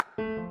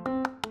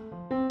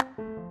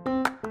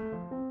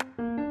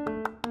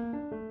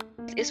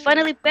podcast is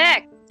finally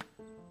back.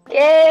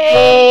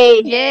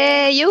 Yay!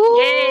 Yay! You!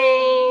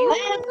 Yay!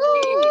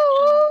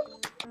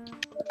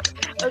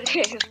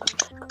 Okay.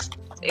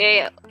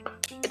 Yeah,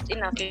 it's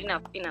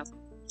enough.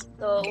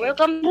 So,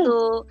 welcome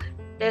to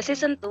the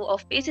season 2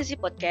 of PCC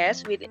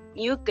podcast with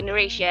new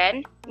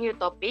generation, new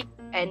topic,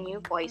 and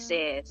new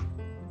voices.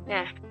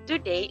 Nah,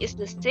 today is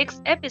the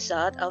 6th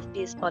episode of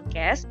this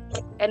podcast,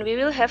 and we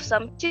will have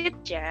some chit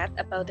chat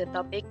about the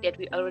topic that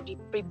we already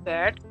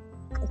prepared.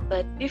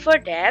 But before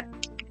that,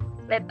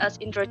 let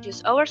us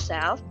introduce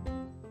ourselves.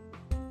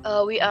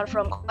 We are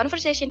from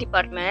Conversation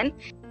Department,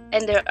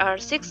 and there are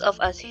 6 of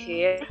us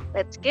here.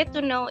 Let's get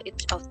to know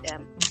each of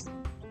them.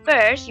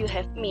 First, you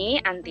have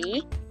me,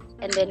 Anti,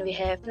 and then we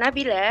have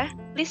Nabila.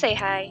 Please say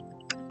hi.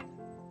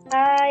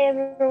 Hi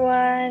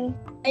everyone.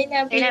 Hi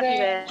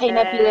Nabila. Hai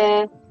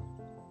Nabila.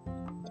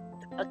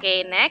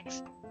 Okay,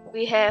 next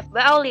we have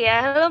Mbak Aulia.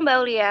 Hello Mbak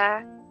Aulia.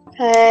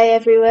 Hi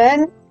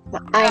everyone.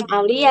 I'm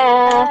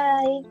Aulia.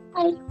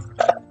 Hi.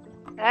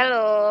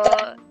 Hello.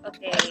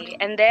 Okay,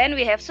 and then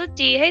we have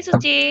Suci. Hey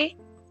Suci.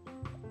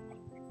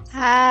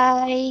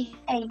 Hi.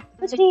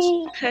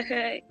 Suci.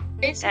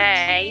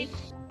 Hi.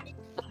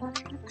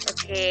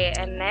 Okay,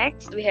 and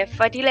next we have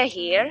Fadila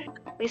here.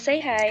 Please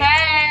say hi.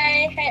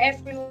 Hi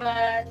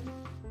everyone.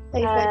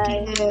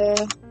 Hai.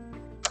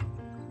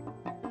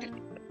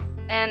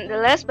 And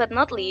the last but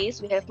not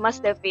least, we have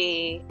Mas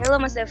Devi. Hello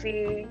Mas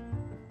Devi.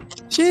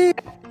 Hey,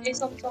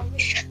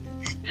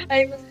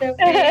 Hi Mas Davi.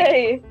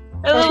 Hai.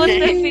 Halo Mas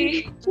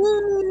Devi.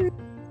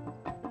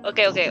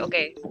 Oke.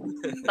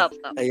 Stop.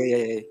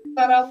 Ayo.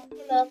 Suaramu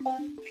kenapa?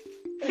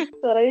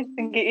 Suaranya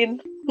tinggiin.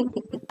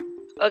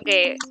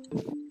 Okay,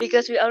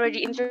 because we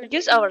already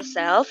introduced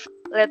ourselves,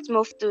 let's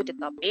move to the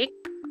topic.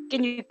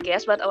 Can you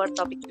guess what our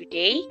topic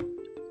today?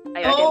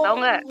 Ayo, ada yang tahu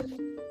nggak?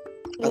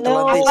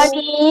 Otomatis. Apa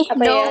nih?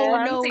 Apa ya?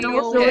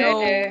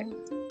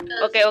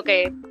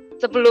 Oke.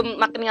 Sebelum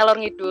makin ngalor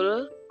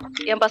ngidul,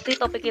 yang pasti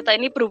topik kita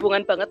ini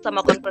berhubungan banget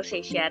sama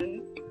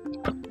conversation.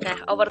 Nah,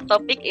 our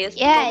topic is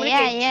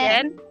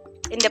communication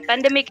in the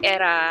pandemic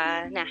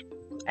era. Nah,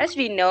 as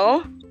we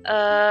know,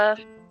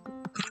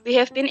 we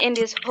have been in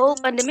this whole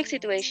pandemic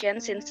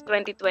situation since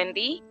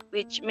 2020,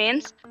 which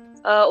means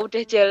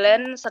udah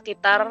jalan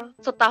sekitar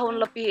setahun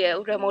lebih ya,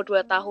 udah mau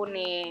 2 tahun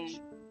nih.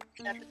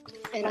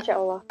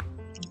 Insya Allah.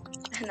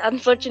 And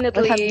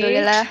unfortunately,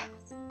 Alhamdulillah.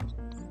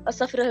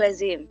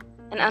 Astaghfirullahaladzim.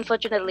 And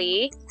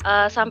unfortunately,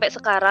 sampai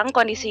sekarang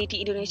kondisi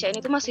di Indonesia ini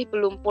tuh masih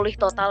belum pulih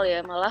total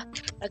ya, malah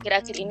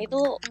akhir-akhir ini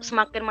tuh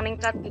semakin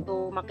meningkat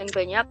gitu, makin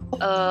banyak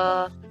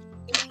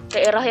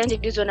daerah yang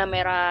jadi zona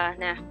merah.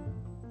 Nah,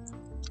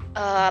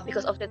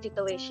 because of that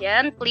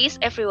situation, please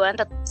everyone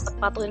tetap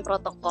patuhin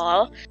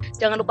protokol.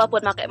 Jangan lupa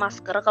buat pakai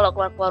masker kalau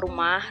keluar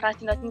rumah,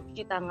 rajin-rajin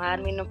cuci tangan,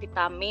 minum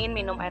vitamin,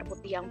 minum air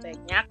putih yang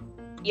banyak,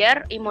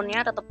 biar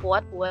imunnya tetap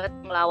kuat buat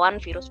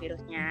melawan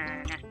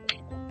virus-virusnya. Nah,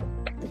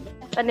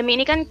 pandemi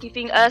ini kan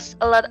giving us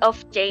a lot of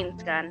change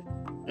kan,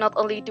 not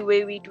only the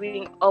way we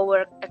doing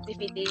our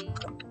activity,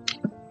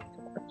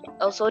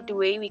 also the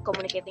way we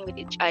communicating with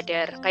each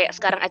other. Kayak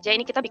sekarang aja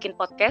ini kita bikin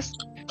podcast,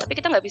 tapi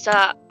kita nggak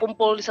bisa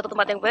kumpul di satu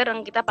tempat yang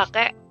bareng. Kita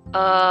pakai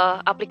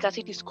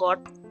aplikasi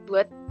Discord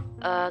buat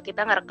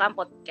kita ngerekam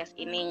podcast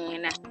ini.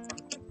 Nah,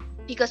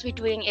 because we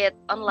doing it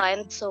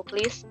online, so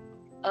please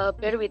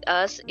bear with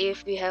us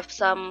if we have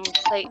some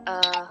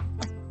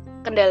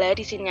kendala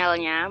di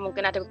sinyalnya.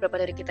 Mungkin ada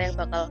beberapa dari kita yang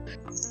bakal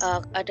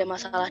ada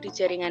masalah di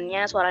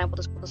jaringannya, suara yang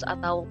putus-putus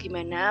atau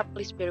gimana.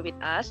 Please bear with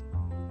us.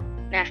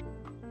 Nah,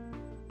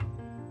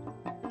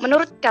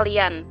 menurut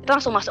kalian,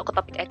 kita langsung masuk ke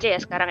topik aja ya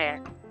sekarang ya.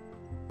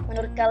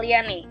 Menurut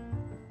kalian nih,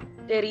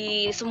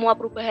 dari semua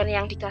perubahan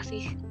yang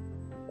dikasih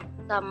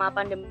sama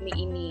pandemi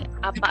ini,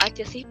 apa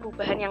aja sih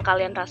perubahan yang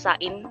kalian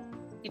rasain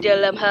di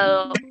dalam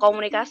hal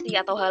komunikasi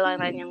atau hal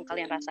lain yang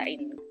kalian rasain?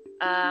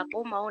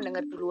 Aku mau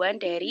dengar duluan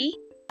dari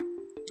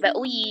Mbak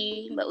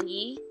Uyi.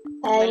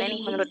 Gimana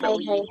nih menurut Mbak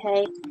Uyi?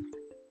 Hai.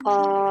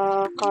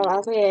 Kalau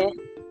aku ya,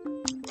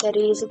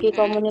 dari segi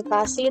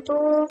komunikasi itu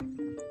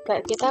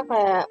kayak kita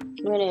kayak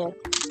gimana ya?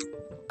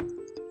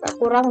 Kayak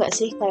kurang nggak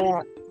sih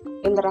kayak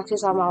interaksi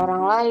sama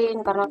orang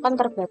lain, karena kan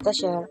terbatas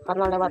ya,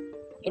 karena lewat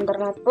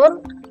internet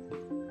pun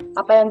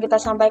apa yang kita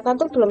sampaikan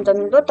tuh belum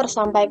tentu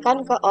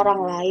tersampaikan ke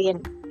orang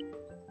lain,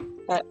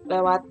 kayak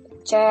lewat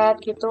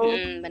chat gitu.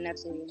 Benar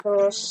sih.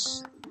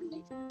 Terus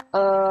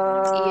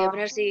Iya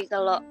benar sih,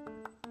 kalau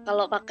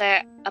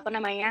pakai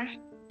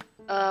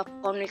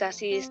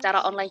komunikasi secara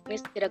online ini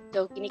jarak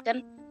jauh gini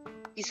kan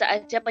bisa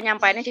aja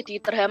penyampaiannya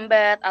jadi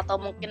terhambat, atau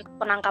mungkin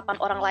penangkapan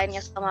orang lainnya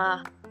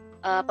sama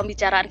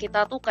pembicaraan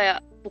kita tuh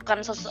kayak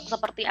bukan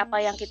seperti apa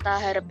yang kita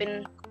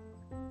harapin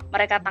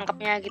mereka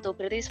tangkapnya gitu.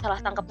 Berarti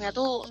salah tangkapnya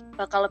tuh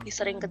bakal lebih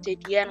sering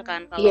kejadian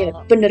kan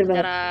kalau bener banget.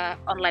 secara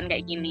online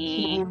kayak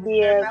gini.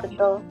 Iya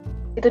betul.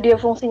 Itu dia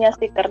fungsinya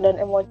stiker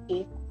dan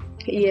emoji.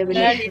 Iya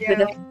benar.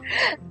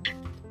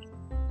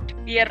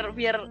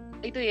 Biar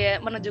itu ya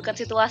menunjukkan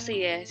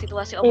situasi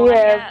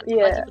omongannya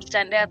lagi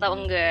bercanda atau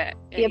enggak.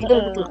 Iya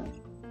betul.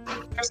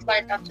 First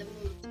light up the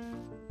mood.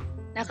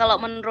 Nah, kalau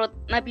menurut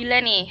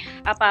Nabila nih,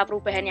 apa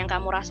perubahan yang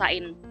kamu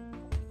rasain?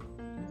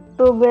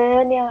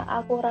 perubahan yang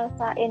aku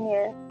rasain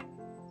ya,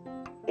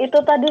 itu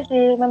tadi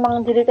sih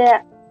memang jadi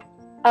kayak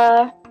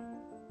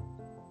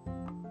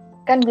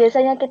kan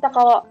biasanya kita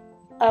kalau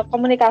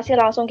komunikasi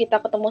langsung kita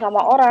ketemu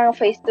sama orang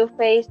face to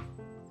face,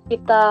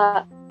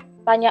 kita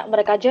tanya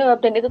mereka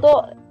jawab, dan itu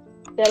tuh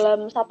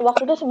dalam satu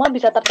waktu tuh semua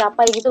bisa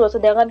tercapai gitu loh.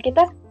 Sedangkan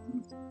kita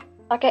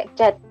pakai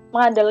chat,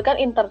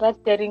 mengandalkan internet,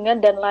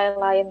 jaringan dan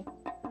lain-lain.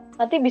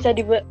 Nanti bisa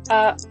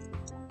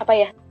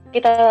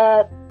kita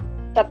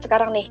chat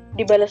sekarang nih,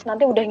 dibalas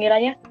nanti udah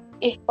ngiranya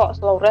kok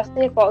slow res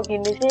sih, kok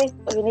gini sih,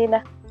 kok gini. Nah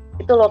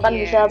itu loh kan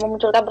bisa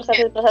memunculkan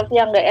persepsi-persepsi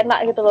yang nggak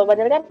enak gitu loh.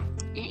 Padahal kan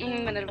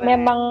bener.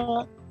 memang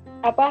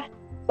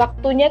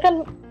waktunya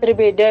kan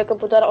berbeda,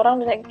 kebutuhan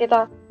orang, misalnya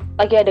kita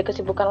lagi ada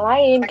kesibukan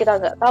lain,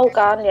 kita nggak tahu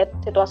kan lihat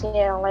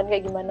situasinya yang lain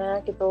kayak gimana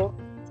gitu.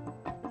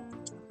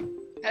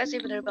 Ya sih,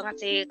 bener banget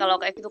sih.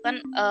 Kalau kayak gitu kan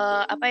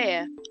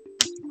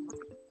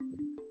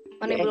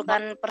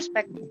menimbulkan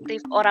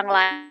perspektif orang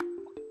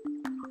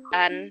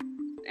lain.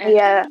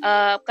 Iya.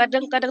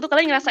 Kadang tuh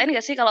kalian ngerasain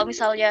nggak sih kalau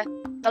misalnya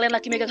kalian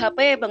lagi megang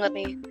HP banget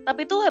nih,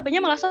 tapi tuh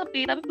HP-nya malah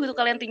sepi, tapi begitu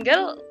kalian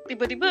tinggal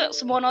tiba-tiba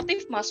semua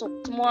notif masuk,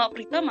 semua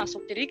berita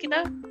masuk. Jadi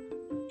kita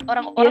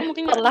orang-orang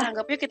mungkin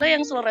menganggapnya kita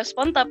yang slow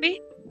respon,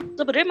 tapi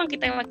sebenarnya emang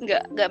kita yang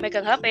nggak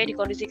megang HP di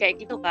kondisi kayak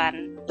gitu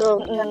kan.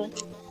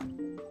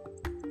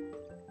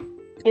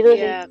 Gitu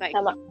ya, sih kayak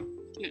sama.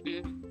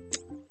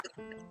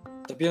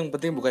 Tapi yang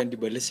penting bukan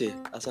dibales ya,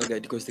 asal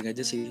gak di ghosting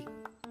aja sih.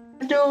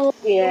 Aduh.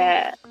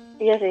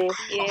 Iya sih.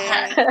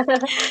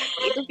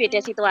 Itu beda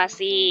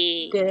situasi.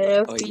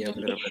 Oh iya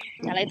benar.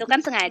 Kalau itu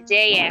kan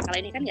sengaja ya, kalau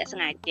ini kan nggak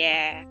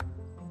sengaja.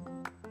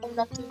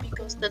 Not to be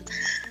ghosted.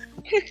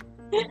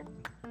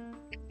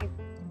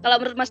 Kalau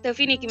menurut Mas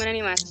Devi nih gimana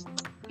nih Mas?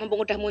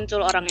 Mumpung udah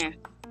muncul orangnya.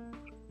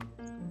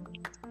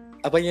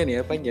 Apanya?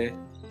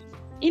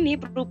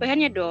 Ini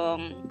perubahannya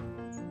dong.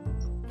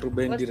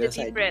 Perubahan What's the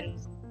dirasain.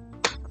 difference?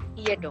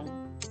 Iya dong.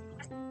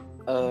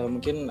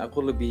 Mungkin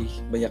aku lebih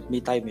banyak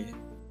me time ya.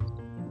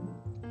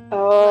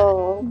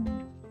 Oh,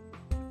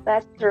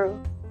 that's true.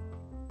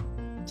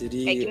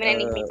 Jadi Kayak gimana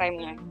nih me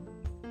time-nya?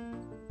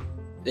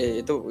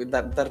 Itu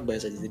ntar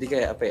bahas aja. Jadi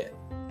kayak apa ya?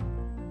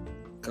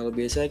 Kalau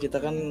biasa kita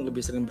kan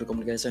lebih sering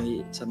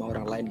berkomunikasi sama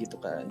orang lain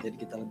gitu kan.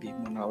 Jadi kita lebih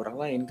mengenal orang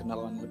lain,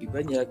 kenalan lebih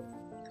banyak.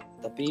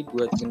 Tapi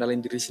buat kenalin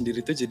diri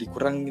sendiri tuh jadi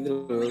kurang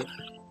gitu loh.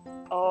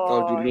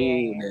 Kalau dulu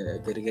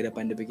gara-gara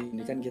pandemi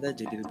ini kan kita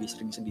jadi lebih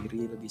sering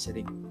sendiri, lebih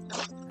sering.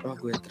 Oh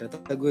ternyata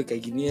gue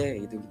kayak gini ya,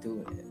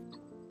 gitu-gitu.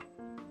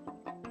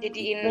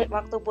 Jadiin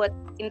waktu buat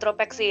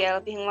introspeksi ya,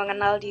 lebih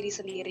mengenal diri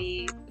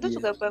sendiri. Itu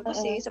juga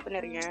bagus sih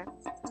sebenarnya.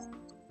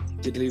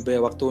 Jadi lebih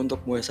banyak waktu untuk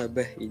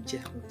muhasabah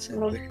aja.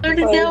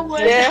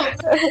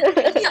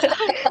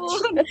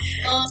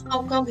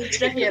 Kaum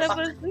hijrah ya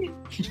Pak.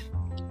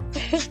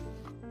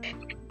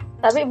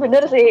 Tapi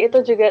bener sih, itu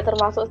juga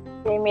termasuk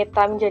si me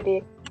time,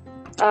 jadi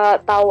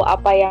tahu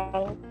apa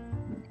yang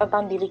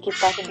tentang diri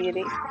kita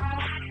sendiri.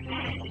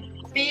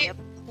 Tapi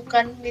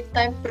bukan me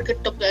time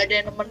berkedok, gak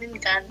ada yang nemenin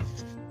kan?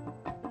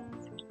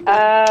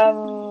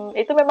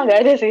 Itu memang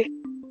gak ada sih.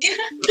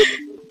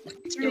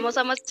 Mau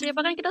sama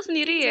siapa kan kita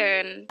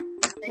sendirian.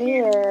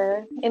 Iya,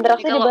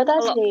 interaksi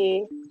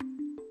dibatasi.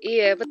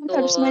 Iya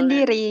betul. Harus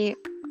mandiri.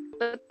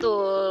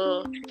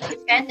 Betul.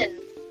 Independent.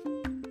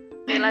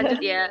 Oke,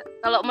 lanjut ya.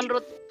 Kalau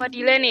menurut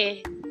Fadila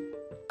nih,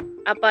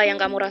 apa yang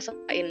kamu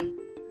rasain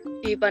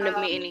di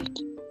pandemi ini?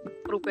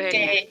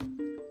 Perubahannya?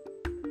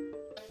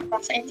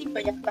 Rasanya sih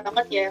banyak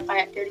banget ya.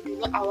 Kayak dari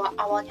dulu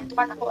awalnya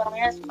tuh kan aku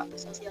orangnya suka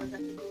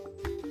bersosialisasi dulu.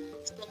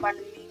 Sebelum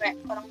pandemi kayak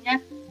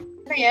orangnya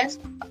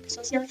suka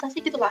bersosialisasi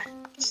gitu lah.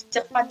 Terus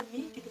sejak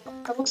pandemi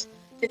terus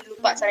jadi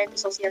lupa cara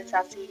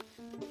bersosialisasi,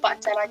 lupa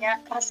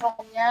caranya,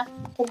 rasanya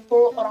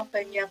kumpul orang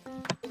banyak.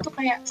 Itu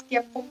kayak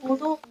setiap kumpul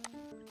tuh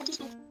aku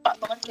tuh suka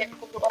banget kayak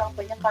kumpul orang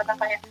banyak, karena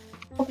kayak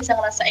aku bisa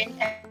ngerasain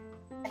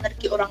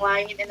energi orang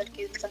lain,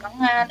 energi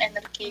kesenangan,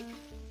 energi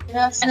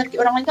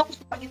orang lain tuh aku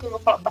suka gitu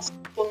loh kalau pas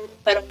kumpul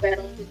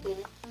bareng-bareng gitu.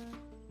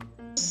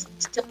 Terus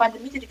sejak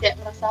pandemi jadi kayak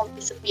merasa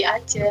lebih sepi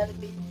aja,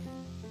 lebih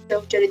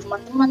jauh dari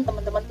teman-teman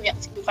punya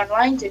kesibukan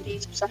lain,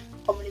 jadi susah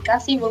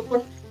komunikasi.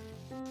 Walaupun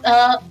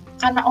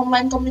karena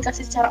online,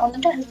 komunikasi secara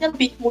online kan harusnya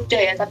lebih mudah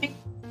ya, tapi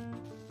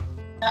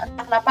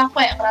kenapa aku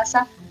kayak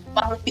ngerasa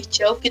malah lebih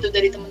jauh gitu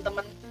dari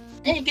teman-teman.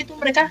 Ya gitu,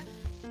 mereka,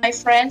 my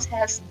friends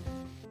has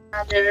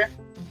other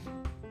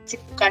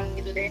kesibukan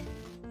gitu deh.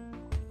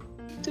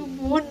 Itu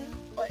Bun,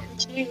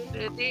 OMG.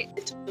 Berarti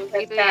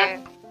gitu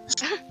ya.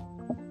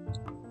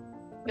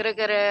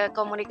 Gara-gara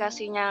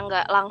komunikasinya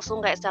nggak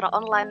langsung kayak secara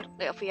online,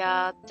 kayak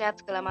via chat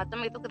segala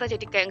macam, itu kita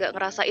jadi kayak nggak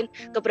ngerasain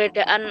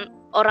keberadaan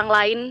orang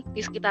lain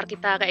di sekitar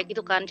kita kayak gitu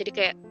kan. Jadi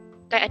kayak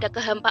ada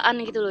kehampaan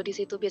gitu loh di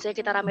situ. Biasanya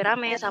kita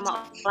rame-rame sama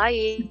orang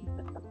lain,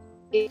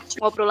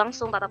 ngobrol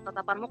langsung,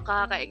 tatap-tatapan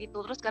muka kayak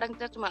gitu. Terus sekarang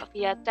kita cuma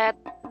via chat.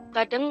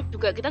 Kadang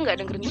juga kita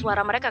nggak dengerin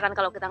suara mereka kan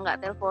kalau kita nggak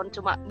telepon,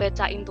 cuma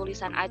bacain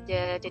tulisan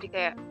aja. Jadi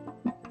kayak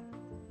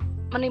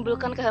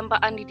menimbulkan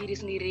kehampaan di diri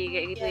sendiri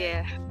kayak gitu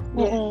ya.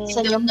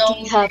 Senyum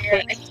di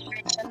HP.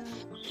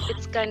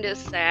 It's kind of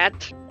sad.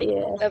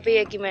 Yeah. Tapi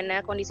ya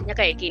gimana, kondisinya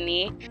kayak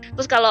gini.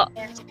 Terus kalau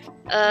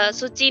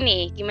Suci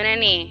nih, gimana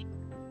nih?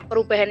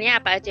 Perubahannya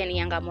apa aja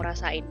nih yang kamu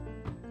rasain?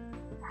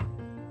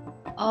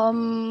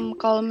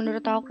 Kalau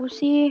menurut aku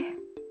sih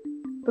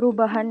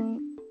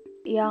perubahan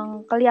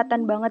yang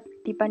kelihatan banget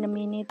di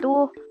pandemi ini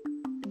tuh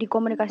di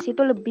komunikasi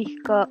tuh lebih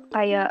ke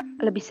kayak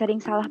lebih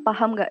sering salah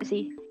paham gak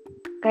sih?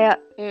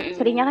 Kayak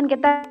seringnya kan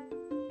kita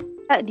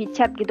di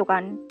chat gitu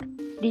kan.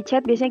 Di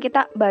chat biasanya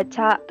kita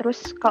baca,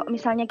 terus kalau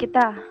misalnya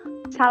kita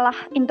salah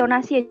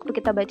intonasi itu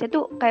kita baca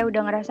tuh kayak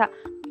udah ngerasa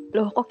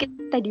loh kok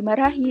kita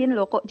dimarahin,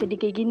 loh kok jadi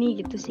kayak gini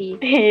gitu sih.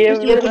 Iya,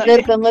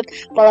 benar banget.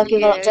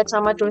 Apalagi kalau chat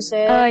sama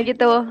dosen.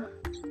 Gitu.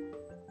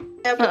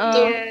 Ya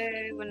betul.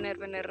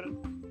 Bener-bener.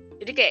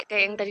 Jadi kayak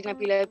yang tadi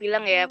Nabila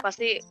bilang ya,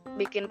 pasti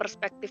bikin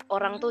perspektif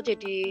orang tuh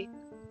jadi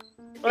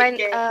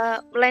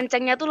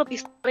melencengnya tuh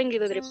lebih sering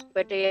gitu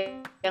daripada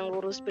yang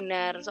lurus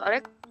benar.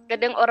 Soalnya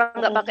kadang orang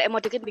nggak pakai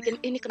emoji dikit bikin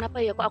ini kenapa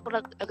ya kok aku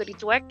agak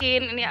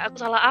dicuekin, ini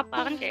aku salah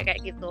apa kan kayak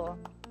gitu.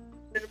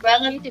 Bener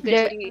banget. Ini juga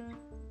jadi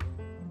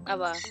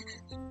apa?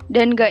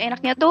 Dan gak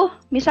enaknya tuh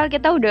misal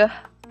kita udah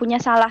punya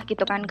salah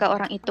gitu kan ke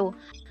orang itu,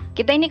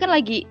 kita ini kan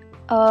lagi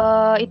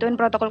ituin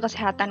protokol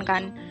kesehatan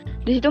kan.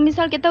 Di situ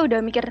misal kita udah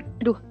mikir,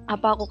 duh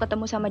apa aku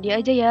ketemu sama dia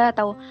aja ya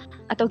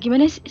atau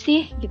gimana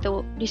sih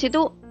gitu. Di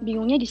situ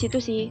bingungnya di situ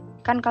sih.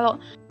 Kan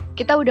kalau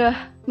kita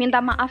udah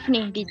minta maaf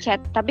nih di chat,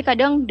 tapi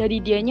kadang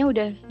dari dianya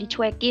udah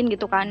dicuekin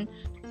gitu kan.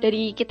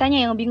 Dari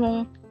kitanya yang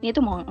bingung, ini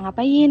tuh mau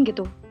ngapain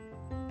gitu.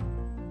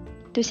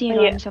 Itu sih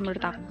yang bisa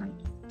menurut aku.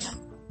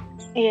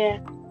 Iya.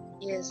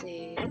 Iya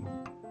sih.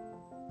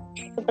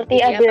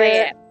 Seperti Jadi ada apa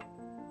ya?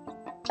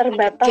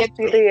 terbatas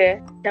gitu ya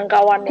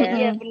jangkauannya.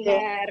 Iya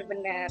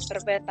benar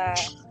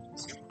terbatas.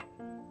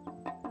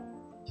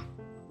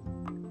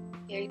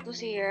 Ya itu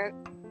sih ya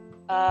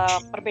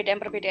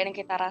perbedaan-perbedaan yang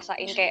kita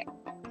rasain, kayak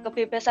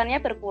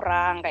kebebasannya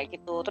berkurang kayak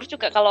gitu. Terus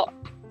juga kalau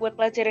buat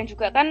pelajaran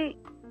juga kan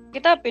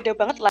kita beda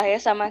banget lah ya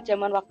sama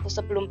zaman waktu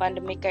sebelum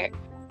pandemi. Kayak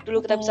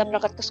dulu kita bisa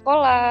berangkat ke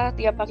sekolah,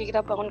 tiap pagi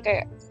kita bangun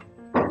kayak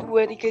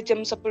 2-3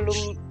 jam sebelum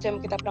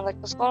jam kita berangkat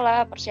ke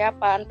sekolah,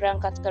 persiapan,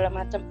 berangkat segala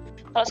macam.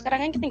 Kalau sekarang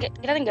kan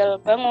kita tinggal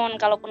bangun,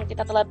 kalaupun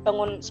kita telat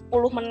bangun 10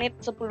 menit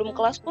sebelum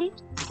kelas pun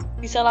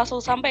bisa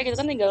langsung sampai gitu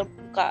kan, tinggal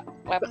buka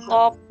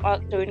laptop,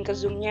 join ke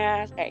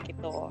Zoom-nya kayak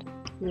gitu.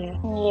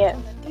 Iya.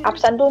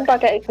 Absen tuh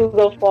pakai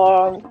Google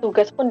Form,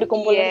 tugas pun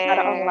dikumpulin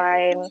secara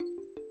online.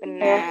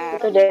 Benar. Ya,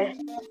 itu deh.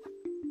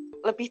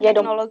 Lebih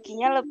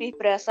teknologinya lebih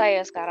berasa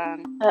ya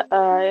sekarang.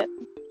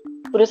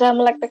 Berusaha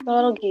melek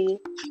teknologi.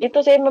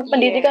 Itu sih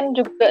pendidikan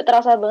juga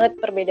terasa banget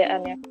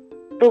perbedaannya.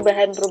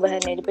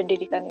 Perubahannya di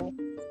pendidikan ini.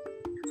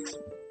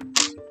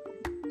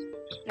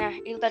 Nah,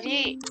 itu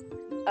tadi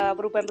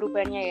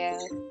perubahan-perubahannya ya.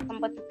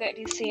 Sempat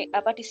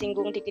juga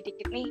disinggung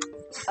dikit-dikit nih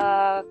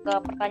ke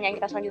pertanyaan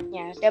kita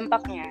selanjutnya.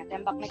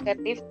 Dampak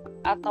negatif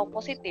atau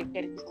positif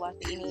dari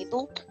situasi ini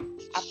itu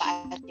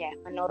apa aja?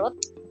 Menurut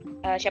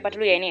siapa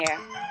dulu ya ini ya?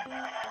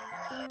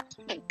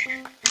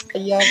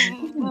 Iya.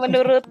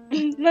 Menurut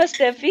Mas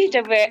Davi,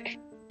 coba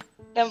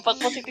dampak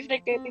positif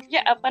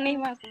negatifnya apa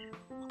nih Mas?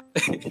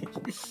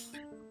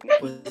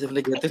 Positif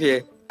negatif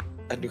ya.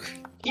 Aduh.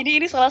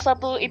 Ini salah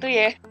satu itu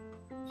ya.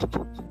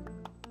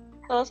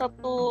 Salah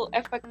satu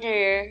efeknya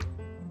ya.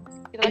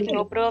 Kita lagi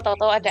ngobrol,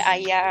 tahu-tahu ada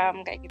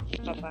ayam kayak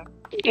gitu apa?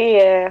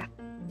 Iya.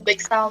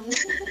 Back sound.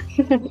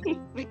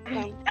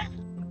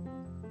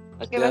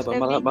 Oke, Ya, Mas Davi,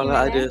 malah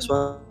gimana? ada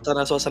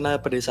suasana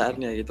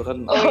pedesaannya gitu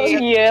kan. Oh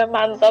iya,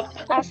 mantap.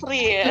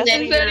 Asri ya.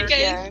 Sorry,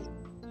 guys.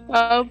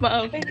 Maaf.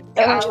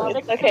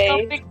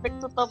 Back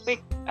to topic.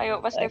 Ayo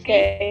Mas Davi.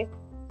 Oke.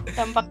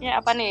 Dampaknya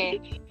apa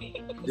nih?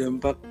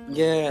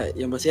 Dampaknya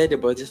yang pasti ada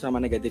positif sama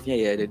negatifnya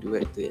ya, ada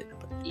dua itu ya.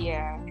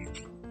 Iya.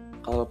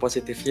 Kalau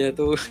positifnya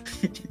tuh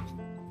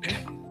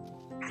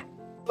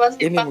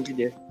ini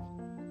mungkin ya.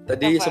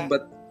 Tadi Apa?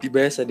 sempat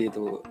dibahas tadi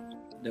itu.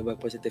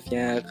 Dampak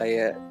positifnya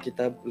kayak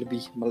kita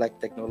lebih melek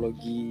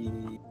teknologi.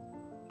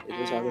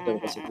 Itu salah satu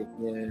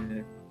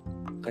positifnya.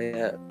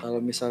 Kayak kalau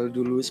misal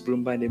dulu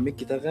sebelum pandemi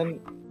kita kan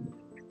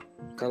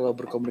kalau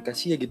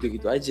berkomunikasi ya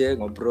gitu-gitu aja,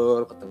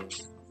 ngobrol, ketemu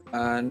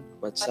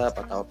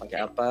WhatsApp atau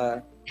pakai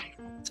apa.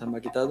 Sama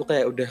kita tuh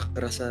kayak udah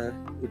ngerasa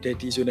udah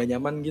di zona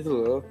nyaman gitu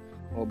loh.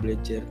 Mau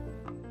belajar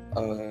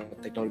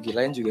teknologi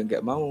lain juga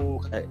nggak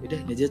mau, kayak udah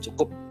ini aja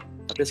cukup.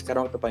 Tapi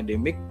sekarang waktu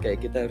pandemik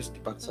kayak kita harus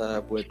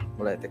dipaksa buat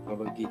mulai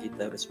teknologi,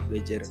 kita harus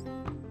belajar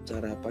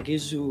cara pakai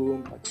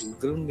Zoom, pakai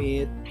Google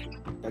Meet,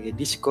 pakai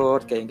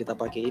Discord kayak yang kita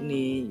pakai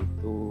ini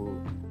gitu.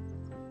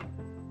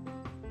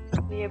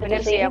 Iya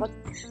benar sih, aku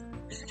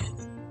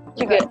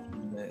Juga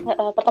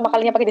pertama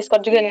kalinya pakai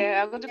Discord juga nih. Iya,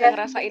 aku juga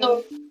ngerasain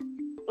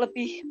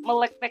lebih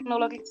melek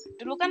teknologi.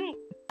 Dulu kan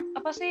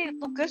apa sih,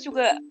 tugas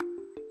juga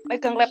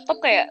pegang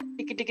laptop kayak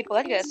dikit-dikit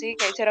banget gak sih?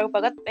 Kayak jarang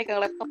banget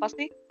pegang laptop,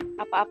 pasti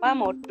apa-apa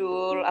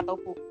modul atau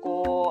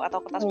buku atau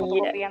kertas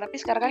fotokopian. Tapi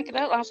sekarang kan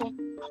kita langsung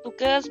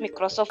tugas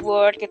Microsoft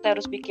Word, kita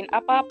harus bikin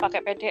apa,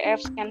 pakai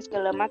PDF, scan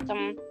segala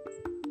macam.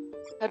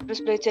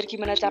 Harus belajar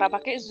gimana cara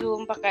pakai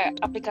Zoom, pakai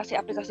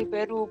aplikasi-aplikasi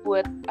baru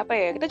buat apa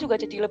ya? Kita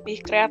juga jadi lebih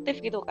kreatif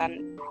gitu kan.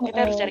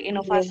 Kita harus cari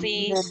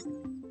inovasi.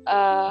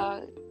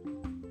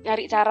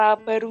 nyari cara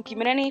baru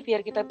gimana nih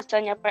biar kita bisa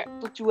nyampe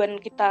tujuan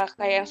kita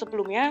kayak yang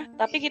sebelumnya,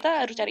 tapi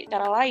kita harus cari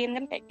cara lain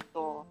kan kayak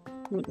gitu.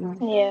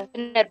 Iya.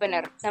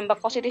 Benar-benar dampak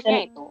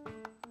positifnya itu.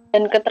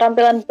 Dan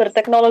keterampilan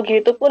berteknologi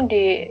itu pun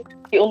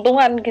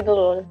diuntungkan gitu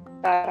loh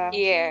sekarang.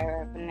 Iya,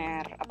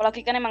 benar.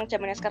 Apalagi kan emang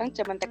zamannya sekarang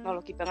zaman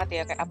teknologi banget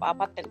ya, kayak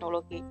apa-apa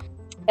teknologi.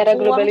 Era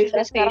Uang juga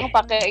globalisasi. sekarang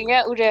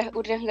pakainya udah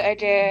nggak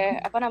ada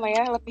apa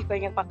namanya, lebih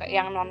banyak pakai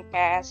yang non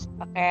cash,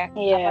 pakai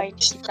Iya. apa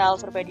digital,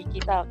 serba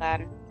digital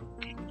kan.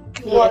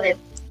 Wallet.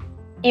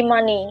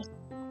 E-money.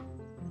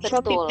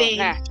 Betul. Shopee Pay.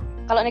 Nah,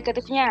 kalau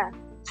negatifnya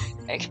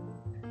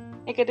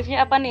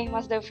apa nih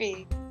Mas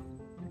Davi?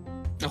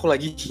 Aku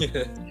lagi.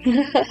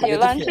 Ya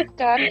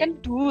lanjutkan, kan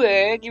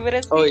 2,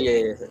 gimana sih? Oh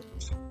iya.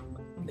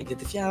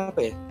 Negatifnya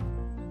apa ya?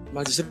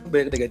 Malah justru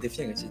banyak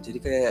negatifnya nggak sih? Jadi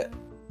kayak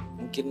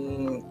mungkin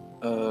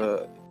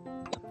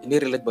ini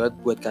relate banget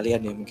buat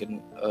kalian ya,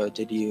 mungkin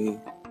jadi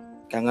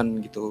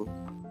kangen gitu.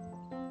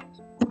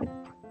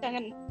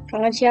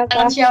 Kangen siapa?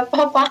 Kangen siapa,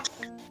 Pak?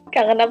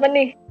 Kangen apa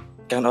nih?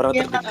 Kangen orang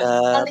Iya,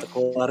 terdekat, atau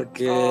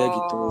keluarga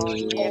gitu.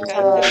 Iya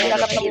kan, Gara-gara kita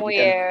pandemi ketemu kan.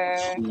 ya.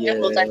 Iya.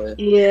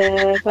 Iya,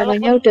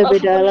 kangennya udah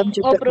beda alam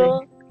juga. Ngobrol,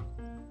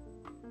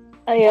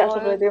 Ah ya, Oh.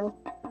 Sobat Dim.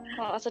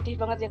 sedih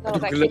banget ya kalau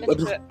Aduh, kayak gelap, kita aduh.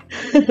 juga.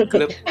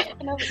 Gelap.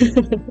 Kenapa?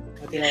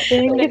 Mati lah.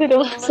 Yang gitu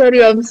dong. Sorry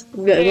Oms,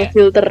 nggak Iya.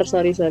 ngefilter,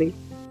 sorry.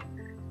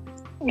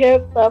 Gak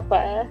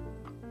apa-apa.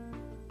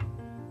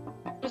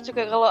 Terus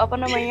juga kalau apa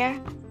namanya,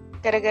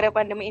 gara-gara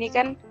pandemi ini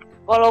kan,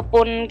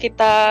 walaupun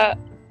kita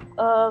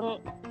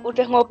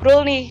udah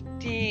ngobrol nih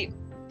di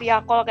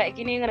via call kayak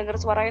gini ngedenger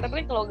suaranya, tapi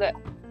kan kalau nggak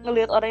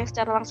ngelihat orangnya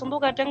secara langsung tuh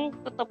kadang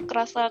tetap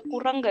kerasa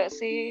kurang nggak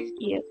sih?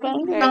 Iya,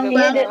 Kurang Kayak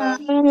banget. ya,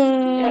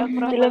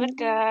 kurang Film- banget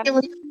kan.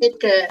 Feelnya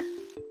beda.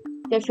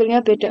 ya feelnya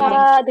beda.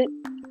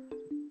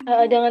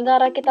 Dengan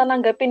cara kita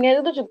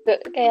nanggapinnya itu juga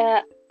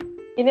kayak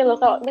gini loh,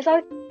 kalau misal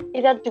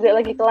kita juga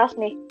lagi kelas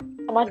nih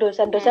sama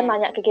dosen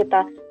nanya ke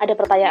kita, ada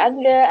pertanyaan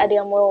nggak, ada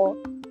yang mau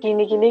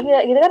gini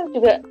nggak, gitu kan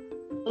juga.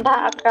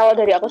 Entah kalau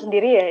dari aku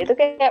sendiri ya, itu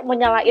kayak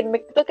menyalain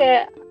mic itu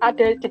kayak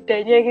ada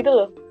jedanya gitu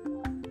loh,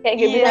 kayak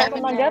gak Iya, bisa langsung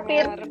benar.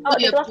 nanggapin. Kalau di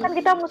Iya, kelas kan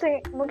kita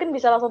mungkin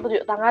bisa langsung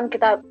tunjuk tangan,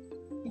 kita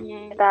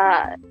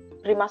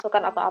beri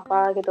masukan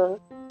apa-apa gitu.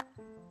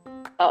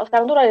 Kalau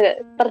sekarang tuh agak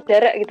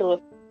terjarak gitu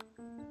loh.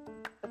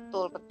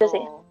 Betul. Itu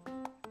sih.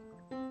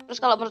 Terus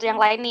kalau menurut yang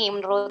lain nih,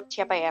 menurut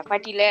siapa ya?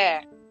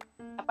 Fadila.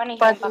 Apa nih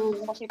Waduh.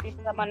 dampak positif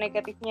sama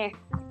negatifnya?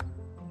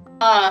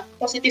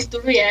 Positif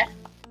dulu ya.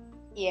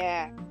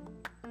 Iya.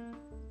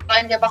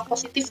 Selain dampak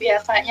positif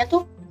ya, kayaknya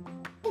tuh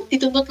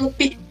dituntut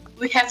lebih.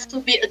 We have to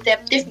be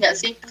adaptive nggak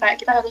sih?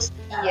 Kayak kita harus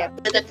Iya.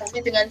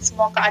 beradaptasi dengan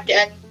semua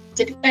keadaan.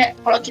 Jadi kayak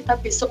kalau kita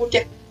besok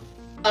udah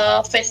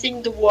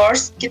facing the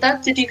worst, kita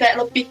jadi kayak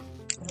lebih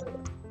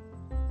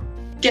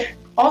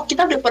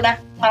kita udah pernah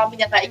ngalamin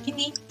yang kayak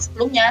gini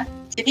sebelumnya.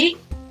 Jadi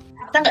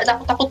kita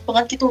nggak takut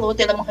banget gitu loh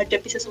dalam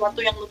menghadapi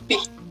sesuatu yang lebih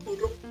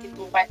buruk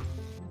gitu kan.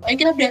 Pokoknya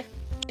kita udah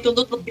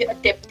dituntut lebih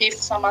adaptif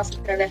sama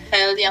segala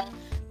hal yang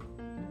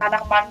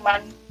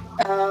tanaman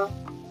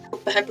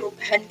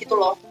perubahan gitu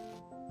loh.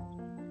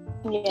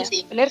 Iya. Itu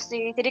sih. Bener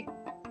sih. Jadi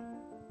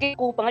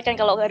aku banget kan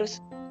kalau harus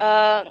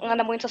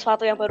nemuin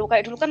sesuatu yang baru.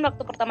 Kayak dulu kan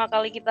waktu pertama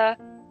kali kita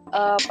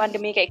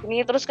pandemi kayak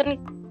gini, terus kan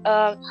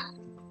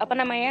apa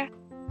namanya,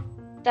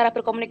 cara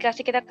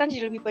berkomunikasi kita kan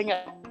jadi lebih banyak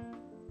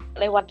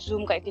lewat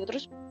Zoom kayak gitu.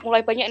 Terus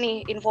mulai banyak nih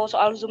info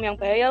soal Zoom yang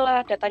bahaya lah,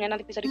 datanya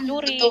nanti bisa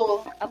dicuri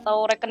Betul.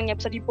 atau rekeningnya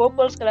bisa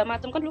dibobol segala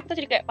macam. Kan dulu kita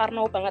jadi kayak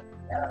parno banget.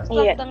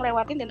 Setelah Iya. kita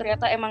ngelewatin dan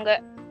ternyata emang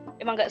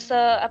nggak se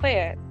apa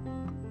ya,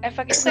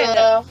 efek itu kayak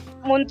nggak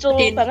muncul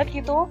Din. banget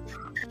gitu.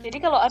 Jadi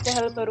kalau ada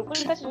hal baru pun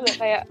kita juga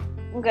kayak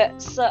nggak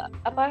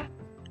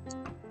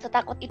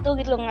setakut itu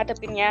gitu loh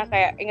ngadepinnya.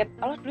 Kayak inget,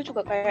 dulu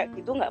juga kayak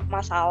gitu nggak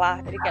masalah.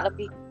 Jadi kayak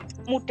lebih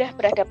mudah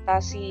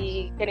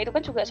beradaptasi. Dan itu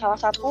kan juga salah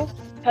satu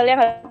hal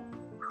yang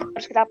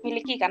harus kita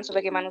miliki kan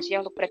sebagai manusia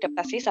untuk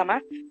beradaptasi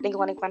sama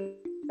lingkungan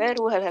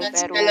baru, hal-hal Dan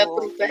baru. segala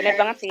perubahan. Benar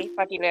banget sih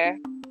Fadila.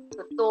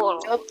 Betul.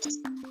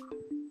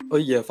 Oh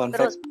iya, fun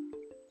Terus fact.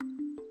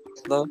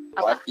 Lo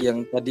apa?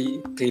 yang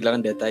tadi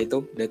kehilangan data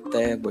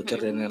yang bocor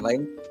dan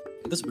lain-lain,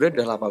 itu sebenarnya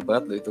udah lama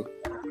banget loh itu.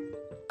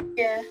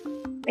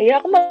 Iya,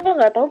 aku malah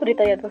nggak tahu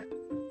beritanya tuh.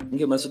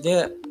 Enggak, maksudnya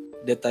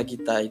data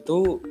kita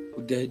itu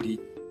udah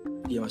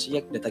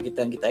maksudnya data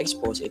kita yang kita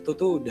expose itu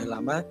tuh udah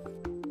lama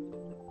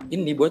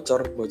ini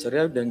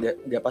bocornya udah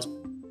nggak pas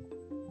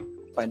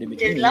pandemi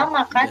Jadi ini.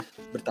 lama kan?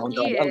 Udah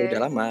bertahun-tahun Iya. lalu, udah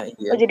lama.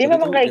 Iya. Oh, jadi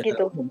memang tuh kayak udah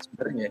gitu? umum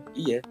sebenarnya.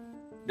 Iya.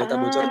 Data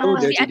bocor tuh Emang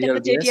udah masih jadi ada hal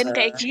kejadian biasa.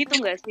 kayak gitu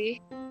nggak sih?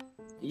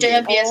 Jaya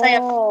biasa ya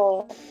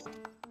Oh,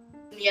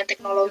 dunia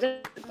teknologi.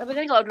 Tapi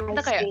kan kalau dulu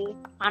kita I kayak see.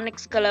 panik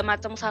segala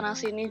macam sana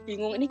sini,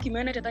 bingung ini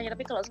gimana datanya.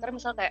 Tapi kalau sekarang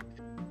misal kayak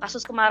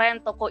kasus kemarin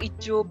toko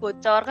ijo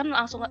bocor kan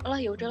langsung lah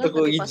ya udahlah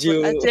Toko ganti password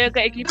ijo. aja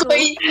kayak gitu. Oh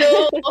iya.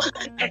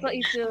 Toko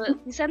ijo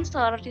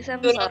disensor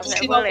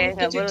 257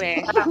 nggak boleh.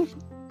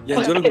 Yang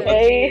jual gue.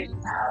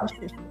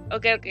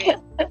 Oke.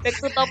 Back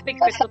to topic.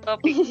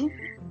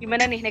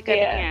 Gimana nih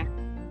negatifnya?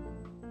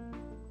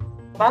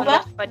 Apa?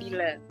 Menurut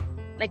Fadila.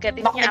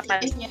 Negatifnya apa?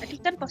 Negatifnya. Tadi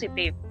kan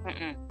positif.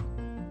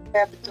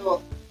 Ya betul.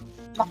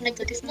 dampak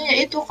negatifnya ya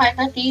itu kayak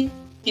tadi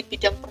di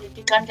bidang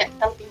pendidikan kayak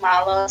kita lebih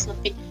malas,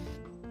 lebih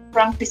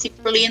kurang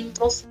disiplin,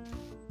 terus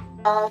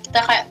kita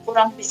kayak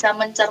kurang bisa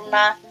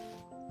mencerna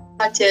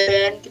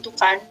pelajaran gitu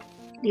kan.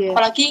 Iya.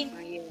 Apalagi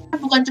kan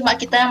bukan cuma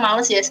kita yang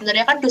males ya,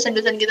 sebenarnya kan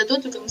dosen-dosen kita tuh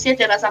juga mesti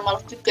ada rasa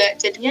males juga.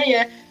 Jadinya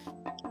ya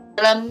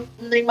dalam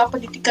menerima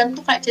pendidikan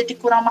tuh kayak jadi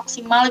kurang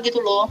maksimal gitu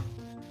loh.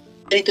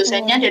 Dari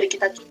dosennya, dari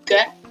kita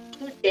juga.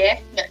 Itu deh,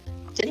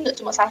 jadi nggak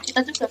cuma salah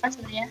kita juga kan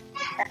sebenarnya.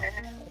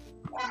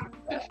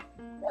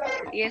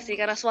 Iya sih,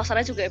 karena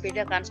suasana juga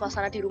beda kan.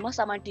 Suasana di rumah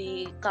sama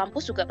di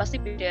kampus juga pasti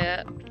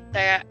beda.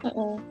 Kayak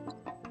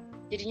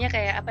jadinya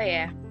kayak apa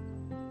ya?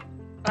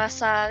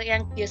 Rasa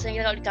yang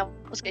biasanya kalau di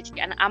kampus kayak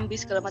jadi anak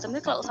ambis segala macam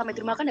itu kalau sampai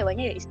di rumah kan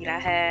hawanya ya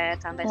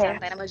istirahat,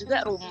 santai-santai, namanya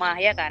juga rumah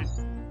ya kan.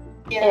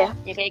 Iya.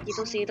 Ya kayak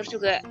gitu sih. Terus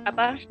juga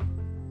apa?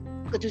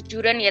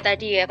 Kejujuran ya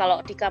tadi ya,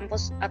 kalau di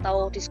kampus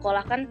atau di sekolah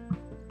kan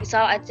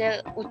misal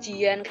aja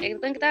ujian kayak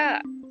gitu kan kita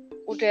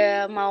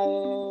udah mau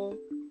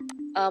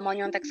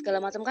nyontek segala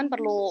macam kan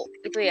perlu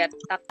itu ya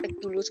taktik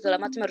dulu segala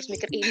macam, harus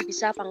mikir ini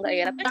bisa apa enggak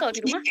ya. Tapi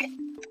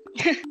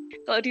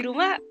kalau di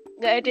rumah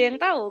nggak ada yang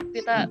tahu,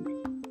 kita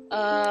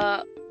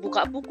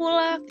buka buku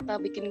lah,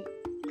 kita bikin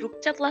grup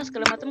chat lah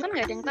segala macam kan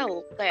nggak ada yang tahu,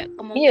 kayak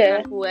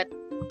kemungkinan buat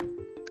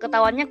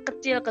ketahuannya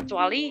kecil,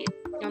 kecuali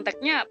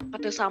nyonteknya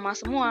pada sama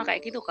semua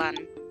kayak gitu kan.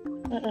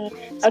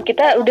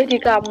 Kita udah di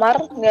kamar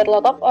ngeliat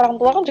laptop, orang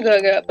tua kan juga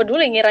gak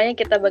peduli, ngiranya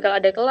kita bakal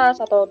ada kelas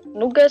atau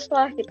nugas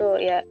lah gitu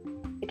ya.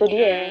 Itu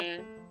dia.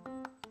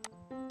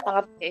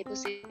 Sangat ya itu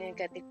sih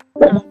negatif.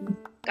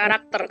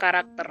 Karakter.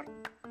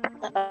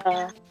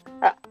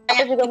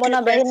 Aku juga mau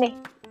nambahin nih.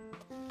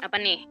 Apa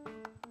nih?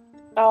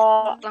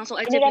 Langsung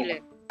aja kan,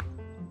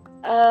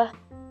 Bila.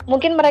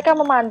 Mungkin mereka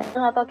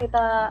memandang atau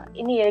kita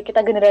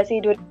generasi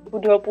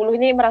 2020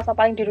 ini merasa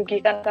paling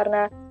dirugikan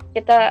karena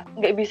kita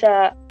nggak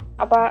bisa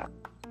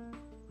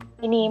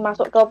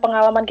masuk ke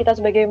pengalaman kita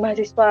sebagai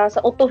mahasiswa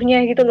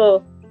seutuhnya gitu loh,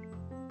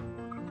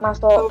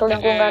 masuk ke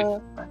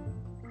lingkungan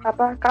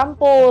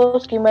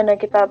kampus, gimana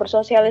kita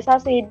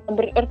bersosialisasi,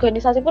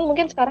 berorganisasi pun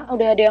mungkin sekarang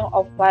udah ada yang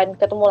offline,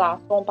 ketemu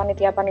langsung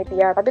panitia,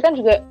 tapi kan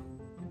juga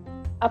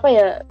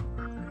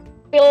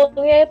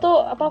feel-nya itu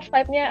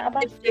vibe-nya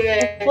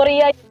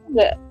euforia itu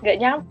nggak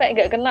nyampe,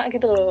 nggak kena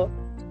gitu loh.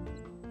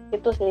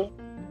 Itu sih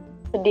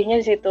sedihnya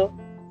di situ.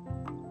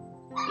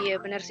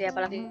 Iya benar sih,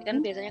 apalagi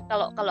kan biasanya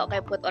kalau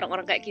kayak buat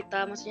orang-orang kayak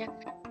kita, maksudnya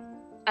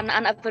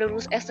anak-anak baru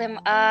lulus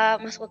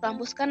SMA masuk ke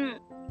kampus kan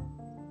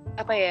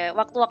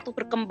waktu-waktu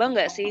berkembang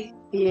nggak sih?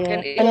 Iya. Dan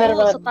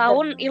itu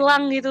setahun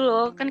hilang gitu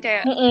loh, kan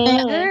kayak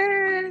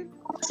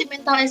masih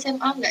mental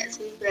SMA nggak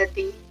sih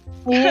berarti?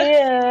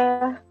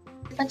 Iya.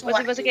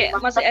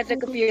 masih ada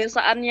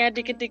kebiasaannya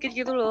dikit-dikit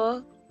gitu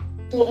loh.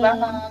 Betul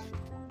banget.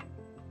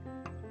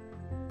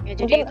 Ya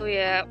jadi mungkin, itu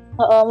ya.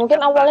 Mungkin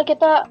awalnya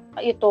kita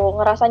itu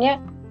ngerasanya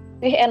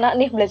enak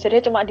nih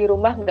belajarnya cuma di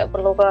rumah, nggak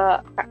perlu ke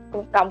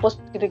kampus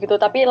gitu-gitu.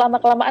 Tapi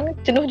lama-kelamaan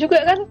jenuh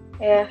juga kan?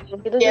 Ya,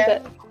 itu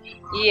juga.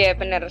 Iya,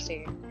 benar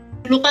sih.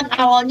 Dulu kan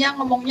awalnya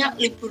ngomongnya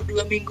libur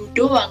 2 minggu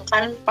doang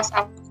kan pas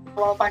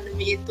awal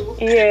pandemi itu.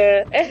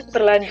 Iya,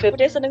 berlanjut.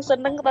 Udah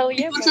seneng-seneng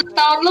taunya. Libur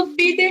setahun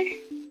lebih deh.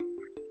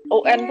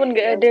 UN pun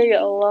nggak ada,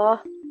 ya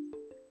Allah.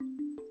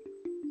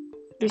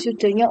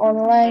 Wisudanya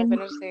online.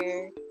 Benar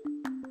sih.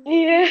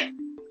 Iya.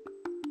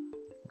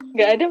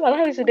 Nggak ada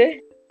malah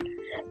wisuda.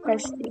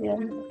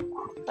 Kasian.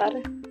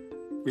 Parah.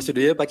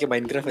 Wisudanya pakai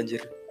Minecraft anjir.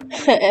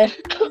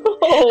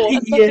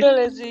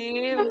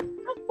 Astagfirullahaladzim.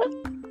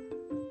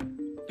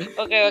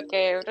 Oke.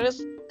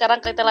 Terus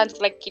sekarang kita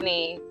lanjut lagi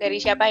nih. Dari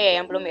siapa ya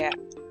yang belum ya?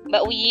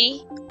 Mbak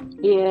Uyi.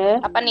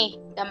 Iya. Apa nih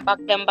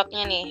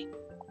dampak-dampaknya nih?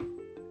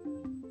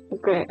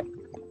 Oke.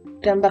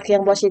 Dampak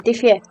yang positif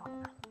ya.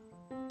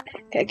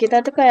 Kayak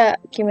kita tuh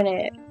kayak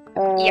gimana ya?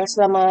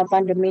 Selama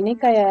pandemi ini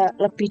kayak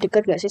lebih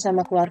dekat gak sih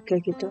sama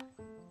keluarga gitu?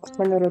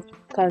 Menurut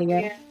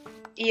kalian?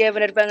 Iya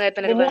benar banget.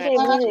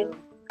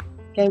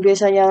 Yang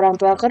biasanya orang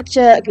tua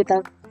kerja,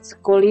 kita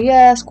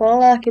kuliah,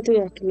 sekolah gitu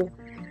ya, gitu.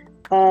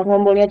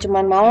 Ngumpulnya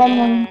cuma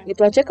malam,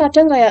 itu aja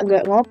kadang kayak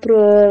nggak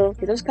ngobrol.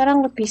 Gitu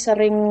sekarang lebih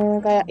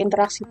sering kayak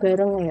interaksi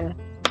bareng ya.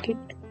 Gitu.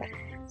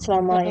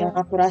 Selama yang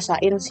aku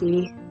rasain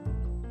sih.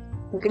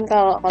 Mungkin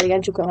kalau kalian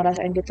juga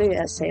ngerasain gitu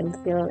ya, same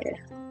feel ya.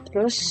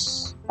 Terus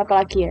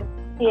apa lagi ya?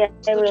 Iya,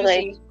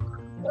 sih.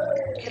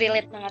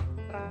 Relate banget,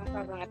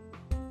 terasa banget.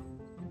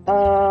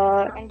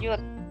 Lanjut.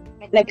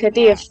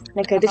 Negatif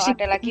sih.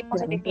 Ada lagi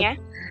positifnya?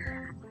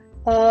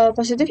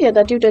 Positif ya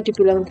tadi udah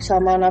dibilang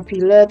sama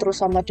Nabila,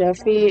 terus sama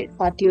Davi,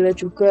 Fadila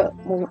juga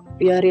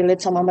ya relate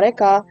sama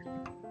mereka.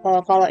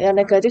 Kalau yang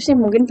negatif sih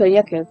mungkin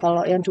banyak ya.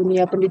 Kalau yang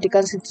dunia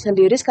pendidikan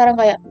sendiri sekarang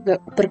kayak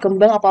gak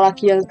berkembang,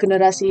 apalagi yang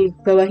generasi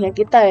bawahnya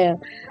kita ya,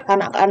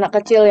 anak-anak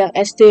kecil yang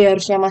SD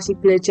harusnya masih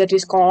belajar di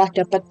sekolah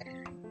dapat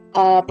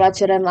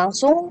pelajaran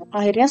langsung,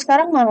 akhirnya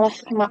sekarang malah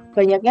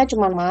banyaknya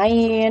cuma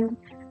main,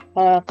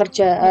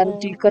 kerjaan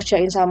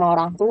dikerjain sama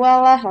orang tua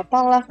lah,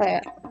 apalah,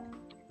 kayak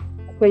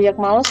banyak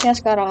malesnya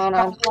sekarang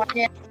anak-anak.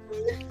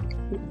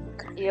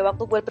 Iya,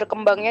 waktu buat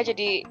berkembangnya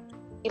jadi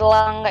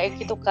hilang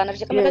kayak gitu kan.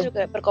 Harusnya kan mereka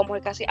juga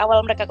berkomunikasi.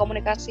 Awal mereka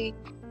komunikasi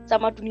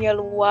sama dunia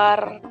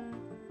luar,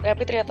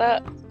 tapi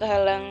ternyata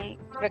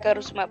kehalang, mereka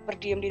harus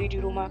berdiam diri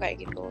di rumah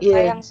kayak gitu. Iya.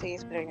 Sayang sih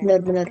sebenarnya.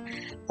 Benar-benar.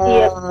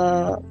 Iya.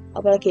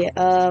 Apalagi ya,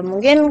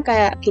 mungkin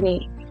kayak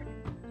gini,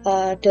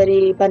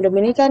 dari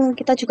pandemi ini kan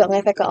kita juga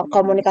ngefek ke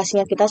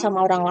komunikasinya kita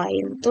sama orang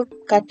lain. Tuh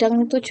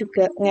kadang tuh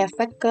juga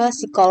ngefek ke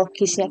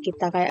psikologisnya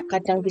kita, kayak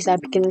kadang bisa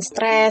bikin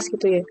stres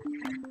gitu ya.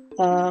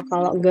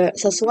 Kalau nggak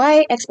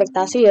sesuai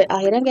ekspektasi ya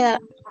akhirnya kayak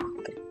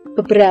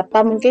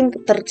beberapa mungkin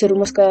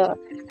terjerumus ke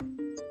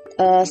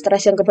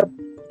stres yang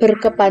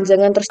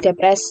berkepanjangan, terus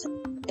depres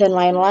dan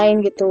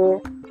lain-lain gitu.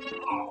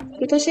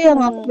 Itu sih yang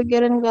aku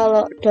pikirin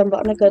kalau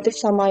dampak negatif,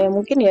 sama ya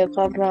mungkin ya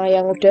karena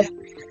yang udah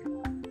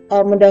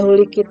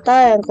mendahului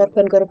kita, yang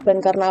korban-korban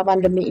karena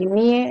pandemi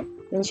ini,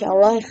 insya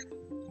Allah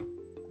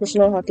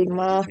husnul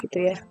khotimah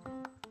gitu ya.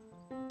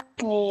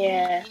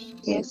 Iya.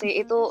 Iya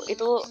sih,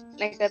 itu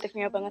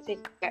negatifnya banget sih,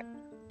 kayak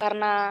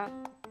karena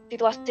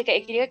situasi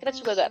kayak gini kita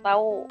juga nggak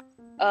tahu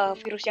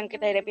virus yang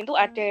kita hadapin itu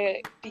ada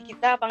di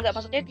kita apa enggak,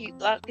 maksudnya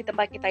di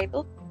tempat kita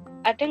itu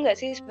ada nggak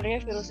sih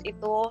sebenarnya virus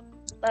itu,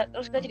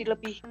 terus kita jadi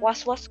lebih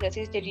was-was nggak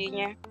sih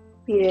jadinya.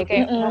 Iya. Jadi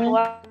kayak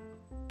keluar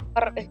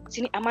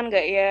sini aman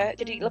nggak ya,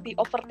 jadi lebih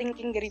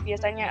overthinking dari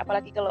biasanya,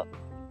 apalagi kalau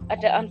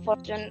ada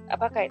unfortunate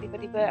kayak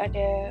tiba-tiba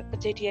ada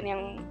kejadian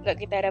yang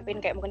nggak kita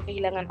harapin, kayak mungkin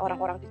kehilangan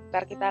orang-orang di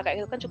sekitar kita, kayak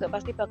itu kan juga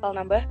pasti bakal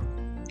nambah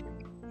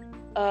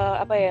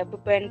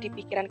beban di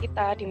pikiran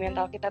kita, di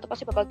mental kita, itu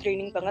pasti bakal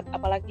draining banget,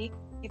 apalagi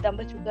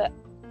ditambah juga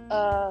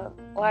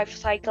life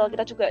cycle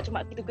kita juga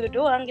cuma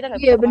gitu-gitu doang, kita nggak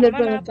bisa bener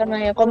banget, karena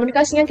ya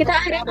komunikasinya kita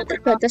akhirnya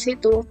terbatas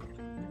itu.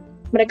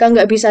 Mereka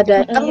nggak bisa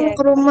datang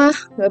ke rumah,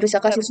 nggak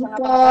bisa kasih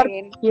support,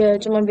 ya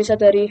cuma bisa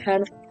dari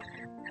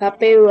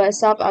HP,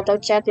 WhatsApp atau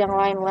chat yang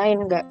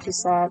lain-lain, nggak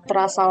bisa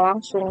terasa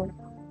langsung.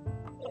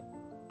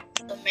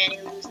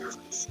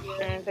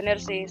 Bener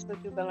sih,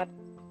 setuju banget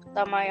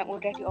sama yang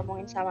udah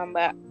diomongin sama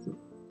Mbak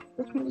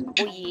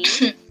Uyi.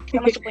 Kita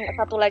masih punya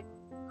satu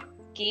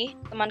lagi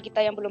teman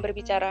kita yang belum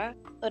berbicara,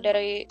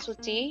 Saudari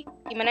Suci.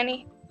 Gimana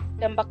nih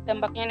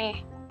dampak-dampaknya nih,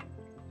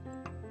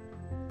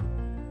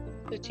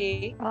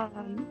 Suci?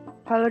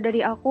 Kalau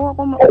dari aku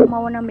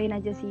mau nambahin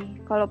aja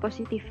sih. Kalau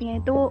positifnya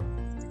itu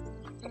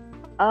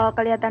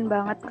kelihatan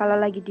banget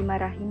kalau lagi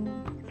dimarahin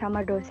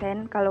sama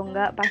dosen, kalau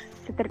enggak pas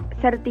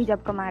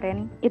sertijab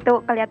kemarin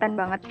itu kelihatan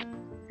banget.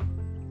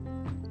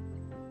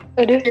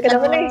 Aduh,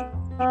 kenapa nih?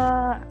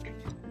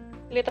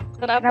 Kelihatan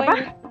apa? Kenapa?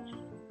 Ini?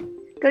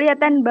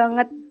 Kelihatan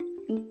banget.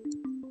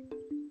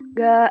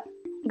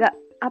 Nggak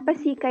apa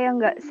sih,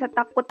 kayak nggak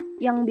setakut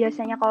yang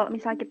biasanya kalau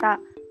misal kita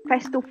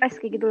face to face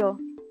kayak gitu loh.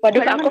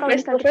 Waduh, Kadang aku kalau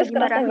face to misal face kita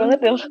kerasa dimarahin, banget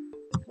loh.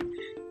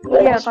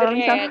 Iya, kalau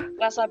misal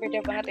rasa beda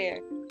banget ya.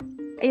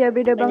 Iya,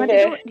 beda banget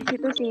Iya. itu di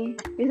situ sih.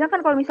 Biasanya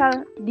kan kalau misal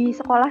di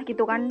sekolah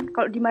gitu kan,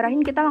 kalau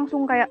dimarahin kita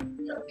langsung kayak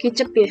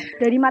Kicep ya.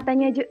 dari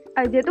matanya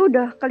aja tuh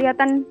udah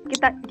kelihatan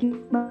kita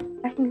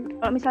dimarahin.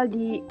 Kalau misal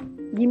di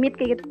meet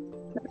kayak gitu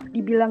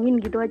dibilangin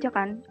gitu aja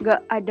kan,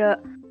 nggak ada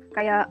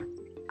kayak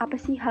apa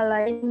sih hal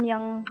lain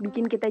yang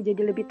bikin kita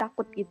jadi lebih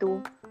takut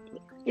gitu.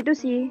 Itu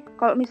sih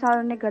kalau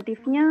misal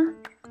negatifnya.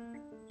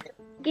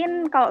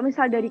 Mungkin kalau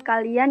misal dari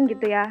kalian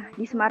gitu ya,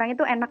 di Semarang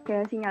itu enak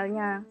ya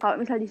sinyalnya.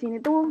 Kalau misal di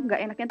sini tuh nggak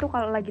enaknya tuh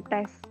kalau lagi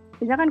tes.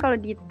 Biasanya kan kalau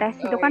di tes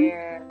itu kan,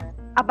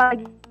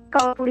 apalagi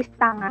kalau tulis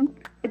tangan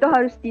itu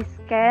harus di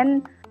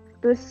scan,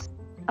 terus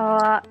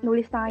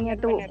nulis tangannya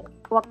tuh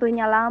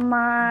waktunya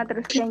lama,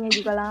 terus scan-nya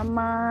juga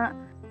lama,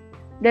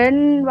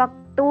 dan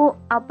waktu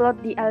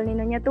upload di El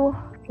Nino-nya tuh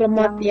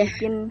Lemot ya.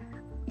 bikin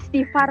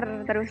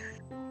istighfar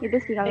terus. Itu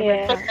sih kalau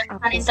Iya. buat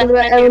aku.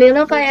 Sebelum El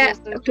Nino kayak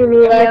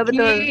dulu Iya, lagi,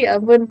 betul. ya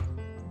ampun.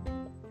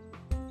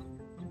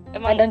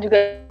 Emang Kadang juga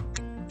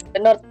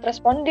not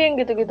responding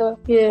gitu-gitu.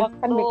 Iya.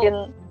 waktu Kan bikin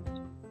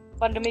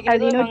pandemi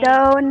El gitu Nino emang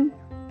down.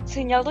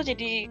 sinyal tuh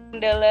jadi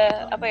kendala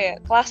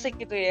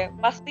klasik gitu ya.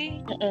 Pasti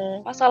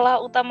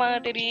masalah utama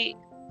dari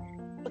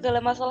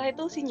segala masalah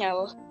itu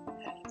sinyal.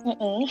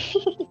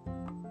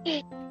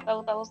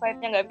 Tahu-tahu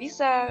site-nya nggak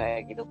bisa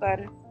kayak gitu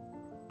kan.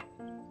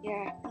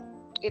 Ya,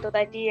 itu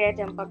tadi ya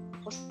dampak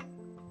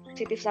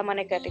positif sama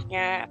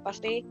negatifnya.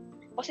 Pasti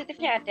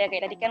positifnya ada,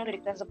 kayak tadi kan udah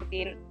kita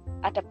sebutin,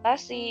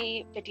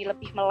 adaptasi, jadi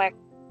lebih melek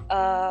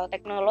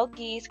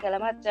teknologi segala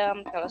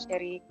macam. Kalau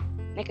dari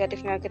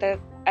negatifnya kita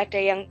ada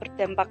yang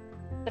berdampak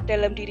ke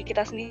dalam diri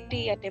kita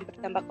sendiri, ada yang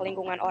berdampak ke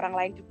lingkungan orang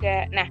lain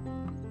juga. Nah,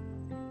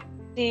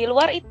 di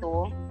luar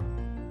itu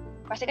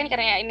pasti kan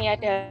karena ini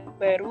ada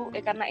baru,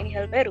 karena ini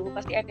hal baru,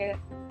 pasti ada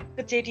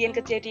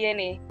kejadian-kejadian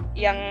nih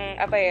yang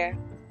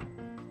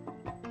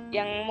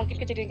yang mungkin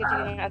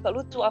kejadian-kejadian yang agak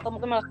lucu atau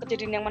mungkin malah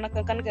kejadian yang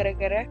menegangkan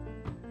gara-gara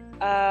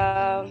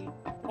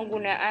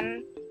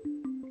penggunaan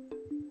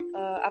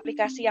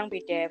aplikasi yang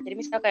beda. Jadi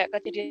misal kayak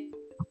kejadian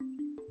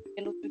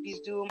lucu di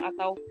Zoom,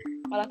 atau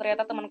malah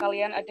ternyata teman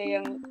kalian ada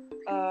yang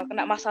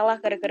kena masalah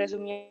gara-gara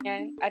Zoom-nya.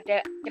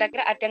 Ada,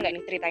 kira-kira ada nggak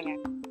nih ceritanya?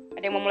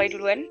 Ada yang mau mulai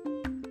duluan?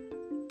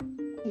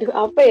 Duh,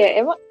 apa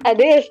ya? Emang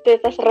ada ya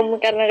cerita serem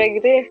karena kayak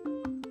gitu ya?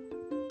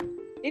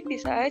 Ini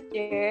bisa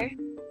aja.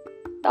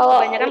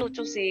 Kalau Kebanyakan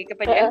lucu sih,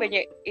 kebanyakan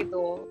banyak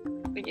itu.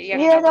 Banyak yang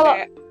Iya, kalau-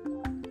 kayak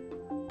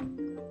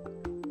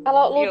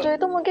Kalau lucu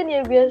itu mungkin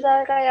ya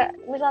biasa kayak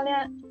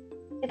misalnya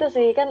itu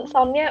sih kan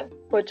soundnya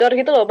bocor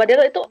gitu loh,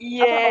 padahal itu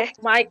Iya. off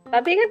mic,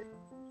 tapi kan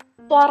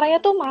suaranya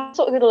tuh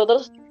masuk gitu loh,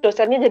 terus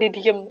dosennya jadi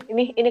diem.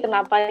 Ini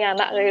kenapa ini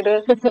anak kayak gitu.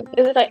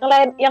 Terus kayak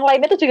yang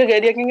lainnya tuh juga gak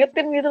ada yang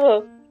ngingetin gitu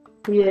loh.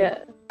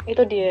 Iya.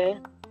 Itu dia.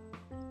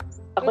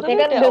 Takutnya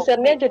Tapi kan dia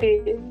dosennya off jadi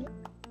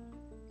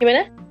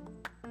gimana?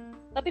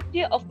 Tapi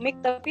dia off mic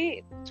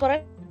tapi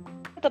suaranya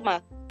tetap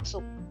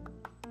masuk.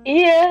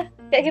 Iya,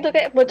 kayak gitu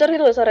kayak bocor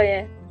gitu loh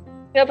suaranya.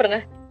 Nggak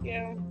pernah.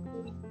 Ya.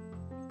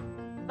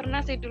 Pernah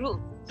sih dulu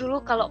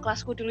kalau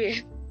kelasku dulu ya.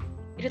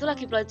 Ini tuh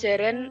lagi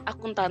pelajaran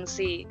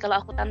akuntansi.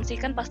 Kalau akuntansi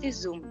kan pasti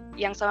Zoom.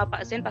 Yang sama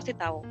Pak Zen pasti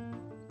tahu.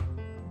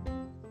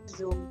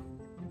 Zoom.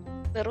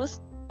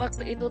 Terus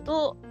waktu itu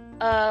tuh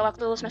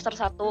waktu semester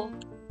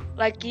 1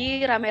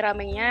 lagi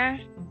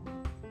rame-ramenya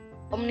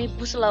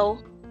Omnibus Law.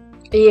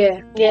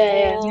 Iya.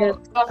 Iya.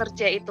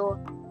 Kerja itu.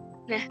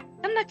 Nah,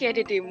 kan lagi ada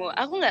demo.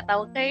 Aku nggak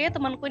tahu, kayaknya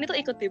temanku ini tuh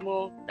ikut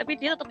demo, tapi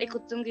dia tetap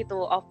ikut Zoom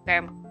gitu, off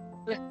cam.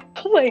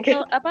 Oh my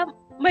god.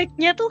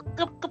 Mic-nya tuh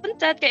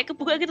kepencet kayak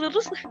kebuka gitu,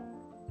 terus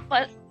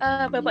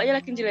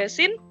bapaknya lagi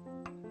jelasin,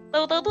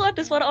 tahu-tahu tuh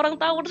ada suara orang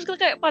tawa, terus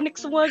kayak panik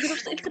semua gitu.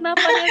 Terus ini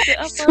kenapa ya,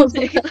 ada apa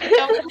sih gitu.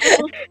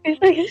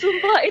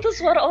 Sumpah itu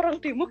suara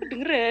orang demo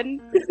kedengeran.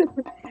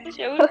 Terus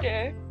ya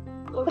udah.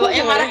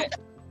 Bapaknya marah.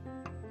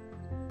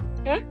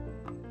 Hah?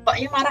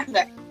 Bapaknya marah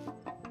nggak?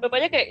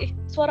 Bapaknya kayak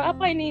suara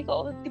apa ini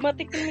kok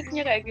dimatiin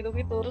mic-nya kayak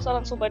gitu-gitu, terus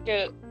langsung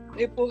pada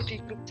heboh di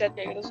grup chat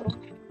kayak gitu, suruh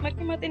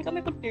matiin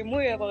kami ikut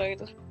demo ya apa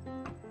kayak gitu.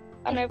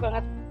 Aneh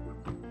banget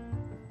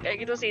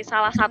kayak gitu sih,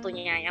 salah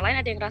satunya. Yang lain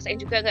ada yang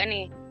ngerasain juga gak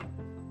nih?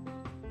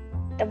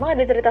 Emang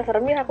ada cerita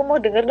serem ya? Aku mau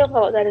denger dong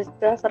kalau ada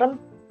cerita serem.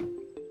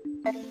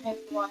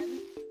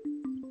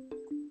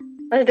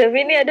 Mas Davi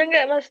ini ada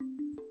nggak, Mas?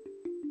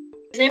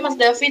 Biasanya Mas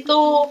Davi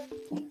tuh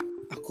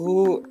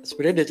Aku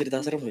sebenarnya ada cerita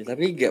serem sih,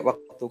 tapi nggak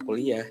waktu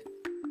kuliah.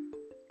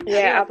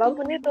 Ya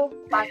apapun itu.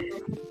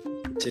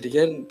 Jadi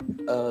kan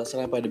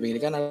selama pandemi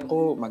ini kan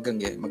aku magang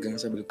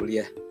sambil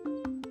kuliah.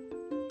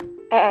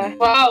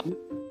 wow.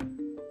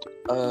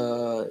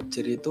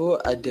 Jadi itu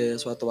ada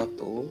suatu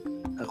waktu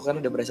aku kan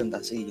ada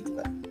presentasi gitu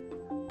kan.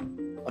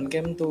 On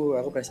cam tuh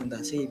aku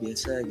presentasi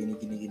biasa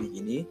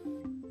gini.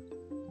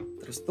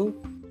 Terus tuh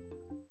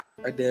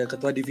ada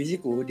ketua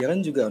divisiku, dia kan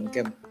juga on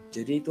cam.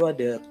 Jadi itu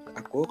ada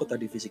aku,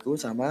 ketua divisiku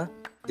sama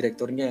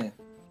direkturnya.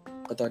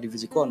 Ketua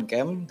divisiku on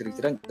cam,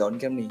 direkturnya nggak on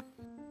cam nih.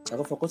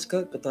 Aku fokus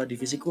ke ketua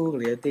divisiku,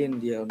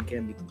 ngeliatin dia on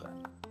cam gitu kan.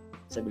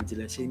 Sambil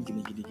jelasin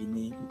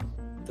gini.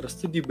 Terus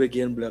tuh di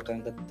bagian belakang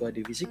ketua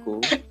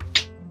divisiku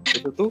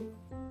itu tuh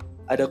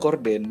ada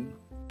korden,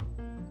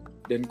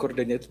 dan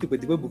kordennya itu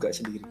tiba-tiba buka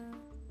sendiri.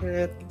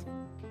 Wow.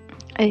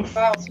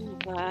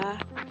 Sumpah.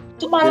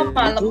 Itu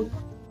malam-malam.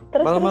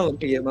 Terus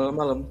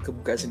Malam-malam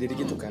kebuka sendiri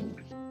gitu kan.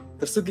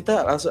 Terus tuh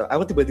kita langsung,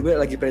 aku tiba-tiba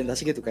lagi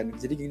presentasi gitu kan,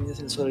 jadi gini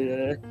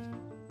suara,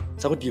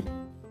 aku diem.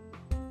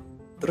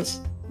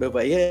 Terus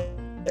bapaknya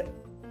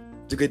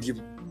juga diem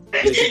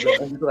di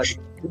belakang gitu lagi.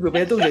 Jadi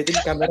bapaknya tuh ngeliatin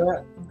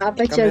kamera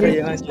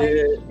yang ada.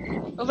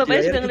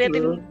 Bapaknya sudah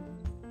ngeliatin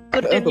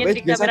kordennya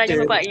di kameranya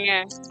bapaknya.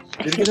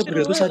 Jadi kita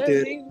berdua tuh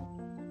sadar.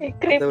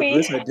 Kita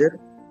berdua sadar.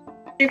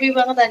 Creepy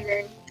banget aja.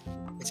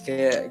 Terus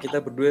kayak kita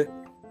berdua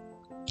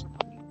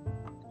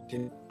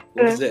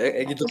terus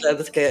gitu kan,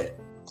 terus kayak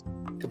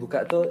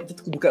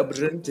kebuka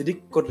beneran. Jadi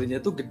kordennya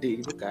tuh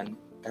gede gitu kan,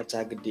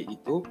 kaca gede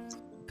itu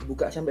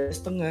kebuka sampai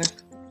setengah.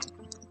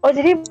 Oh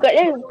jadi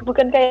bukanya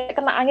bukan kayak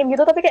kena angin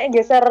gitu, tapi kayak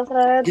geser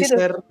gitu.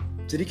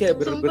 Jadi kayak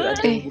bener-bener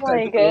ada yang buka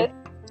gitu.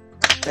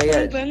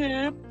 Kayak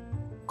banget.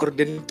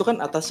 Korden itu kan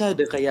atasnya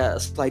ada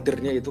kayak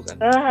slidernya itu kan.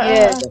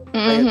 Kayak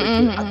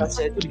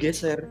atasnya itu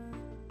digeser.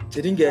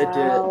 Jadi nggak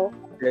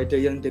ada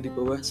yang dari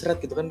bawah seret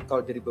gitu kan.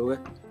 Kalau dari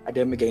bawah ada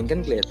yang megangin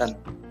kan kelihatan.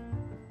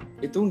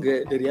 Itu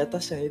nggak, dari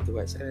atasnya itu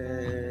Pak,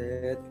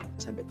 seret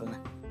sampai tengah.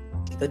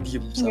 Kita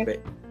diem sampai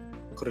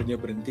kordennya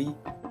berhenti.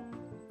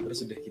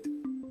 Terus udah gitu.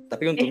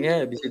 Tapi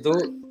untungnya habis itu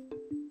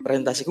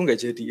presentasiku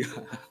nggak jadi.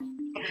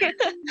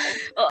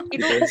 Oh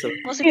itu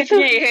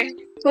positifnya ya.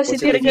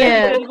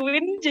 Positifnya.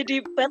 Gangguin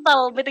jadi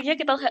batal. Meetingnya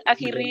kita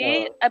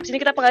akhiri. Abis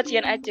ini kita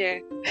pengajian aja.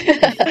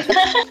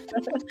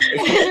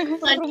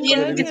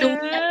 Pengajian gitu.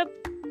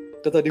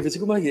 Ketua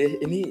divisiku mah ya,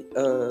 ini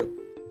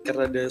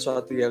karena ada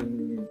sesuatu yang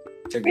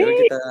janggal,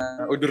 kita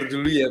undur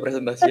dulu ya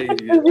presentasinya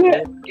gitu.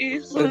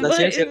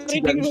 Presentasinya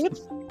sidang.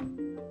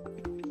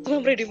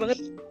 Cuma ready banget.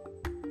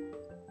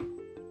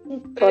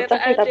 Kocak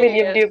sih tapi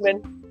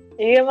diem-dieman.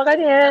 Iya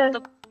makanya.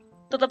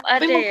 Tetap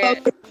ada ya.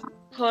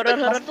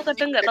 Horor-horor tuh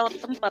kadang nggak tahu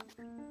tempat.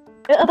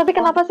 Tapi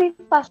kenapa sih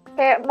pas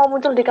kayak mau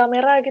muncul di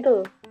kamera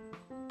gitu?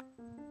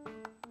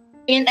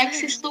 Ingin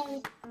eksis tuh.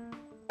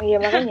 Iya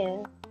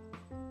makanya.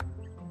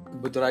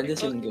 Kebetulan aja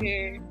sih mungkin.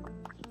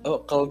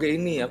 Oh kalau kayak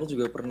ini aku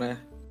juga pernah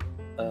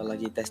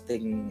lagi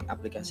testing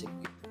aplikasi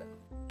gitu kan.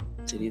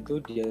 Jadi itu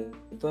dia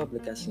itu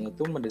aplikasinya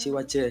tuh mendeteksi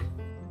wajah.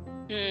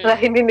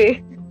 Lah ini nih.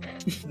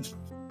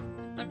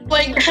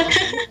 My God.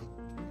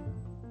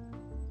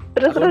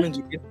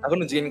 Aku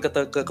nunjukin ke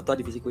ketua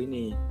divisiku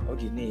ini. Oh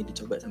gini,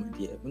 dicoba sama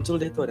dia. Muncul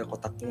deh tuh ada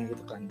kotaknya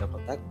gitu kan, ada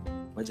kotak.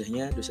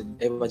 wajahnya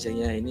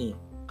ini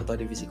ketua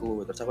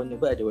divisiku. Terus aku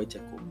nyoba ada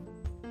wajahku.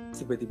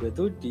 Tiba-tiba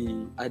tuh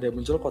ada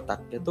muncul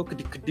kotaknya tuh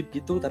kedip-kedip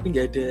gitu, tapi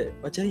nggak ada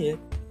wajahnya,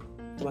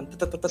 cuman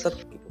tetet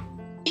gitu.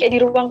 Kayak di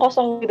ruang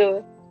kosong gitu.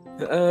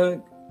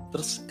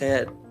 Terus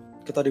kayak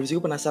ketua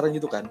divisiku penasaran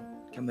gitu kan,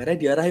 kameranya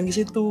diarahin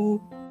ke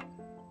situ.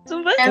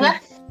 Sumpah.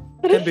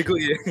 Kan bego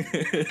ya.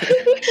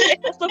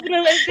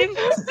 Astagfirullahaladzim,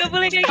 gak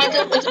boleh kayak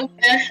gitu.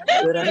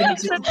 Diarahin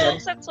ke situ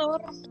kan. Sensor.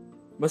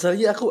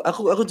 Masalahnya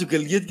aku juga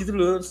lihat gitu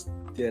loh,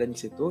 diarahin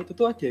ke situ. Itu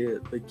tuh ada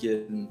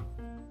bagian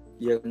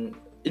yang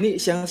ini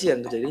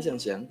siang-siang, kejadian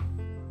siang-siang.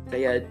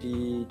 Kayak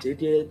jadi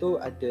dia itu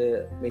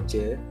ada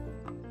meja,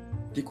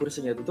 di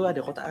kursinya itu tuh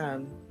ada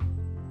kotaan.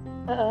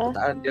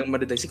 Kotaan yang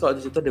mendeteksi kalau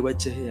di situ ada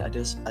wajah ya,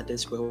 ada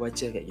sebuah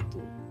wajah kayak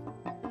gitu.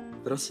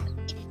 Terus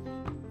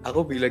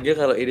aku bilangnya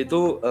kalau ini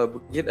tuh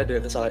mungkin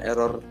ada kesalahan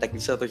error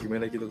teknis atau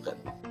gimana gitu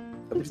kan.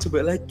 Tapi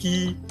coba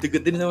lagi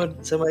deketin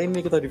sama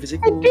ini ketua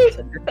divisiku.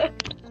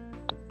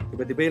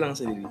 Tiba-tiba hilang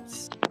sendiri.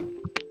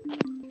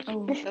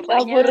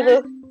 Kabur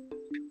tuh.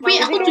 Tapi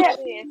aku juga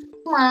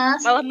Mas,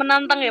 Malah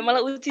menantang ya,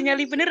 malah uji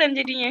nyali beneran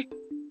jadinya.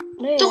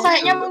 itu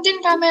kayaknya mungkin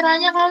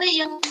kameranya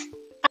kali yang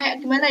kayak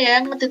gimana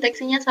ya,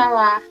 ngedeteksinya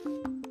salah.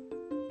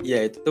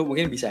 Ya itu tuh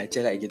mungkin bisa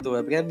aja kayak gitu.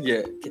 Tapi kan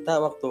ya kita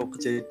waktu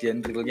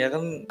kejadian realnya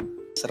kan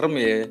serem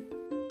ya.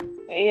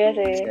 Iya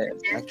sih.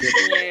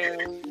 Kaget.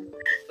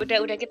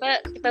 Udah kita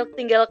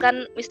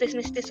tinggalkan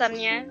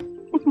mistis-mistisannya.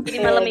 Ini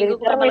malam minggu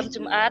ke malam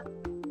Jumat.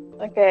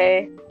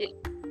 Oke.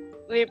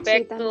 We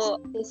back to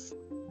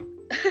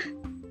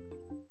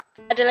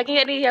ada lagi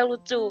nggak nih yang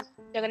lucu?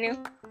 Jangan yang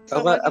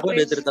Aku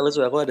ada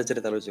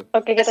cerita lucu.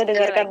 Oke, kita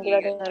dengarkan.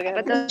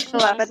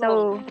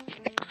 Betul.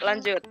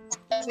 Lanjut.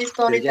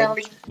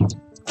 Storytelling.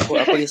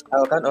 Aku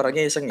misalkan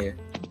orangnya iseng ya.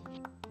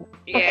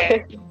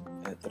 Iya.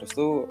 Nah, terus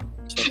tuh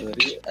suatu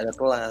hari ada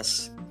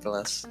kelas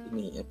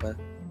ini apa?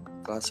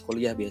 Kelas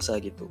kuliah biasa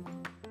gitu.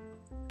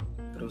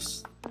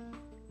 Terus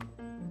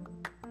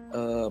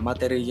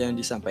materi yang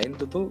disampaikan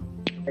itu tuh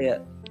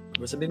kayak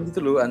bosenin gitu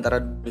loh, antara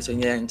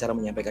dosennya yang cara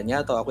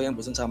menyampaikannya atau aku yang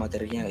bosen sama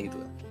materinya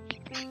gitu.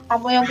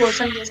 Kamu yang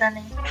bosan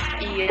biasanya.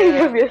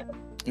 Iya.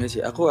 Enggak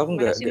sih, aku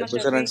enggak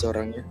bosanan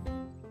seorangnya.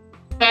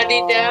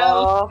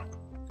 Wadidaw.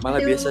 Malah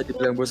biasa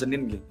dibilang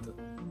bosenin gitu.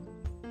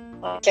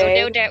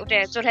 Oke.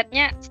 Udah,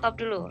 curhatnya stop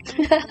dulu.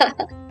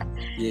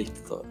 Iya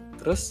gitu.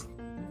 Terus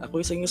aku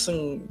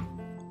iseng-iseng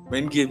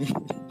main game.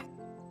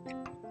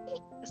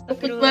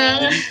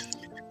 Astagfirullah.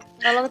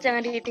 Tolong jangan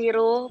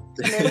ditiru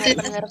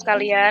pendengar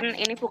sekalian,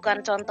 ini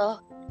bukan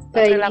contoh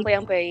perilaku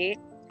yang baik.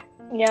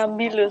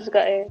 Nyambi lu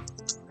suka ya.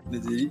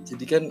 Nah,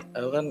 jadi kan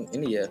aku kan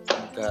ini ya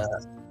buka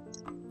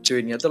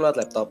joinnya tuh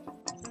lewat laptop.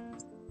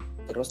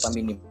 Terus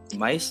tanpa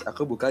minimize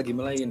aku buka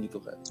game lain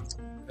gitu kan.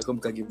 Aku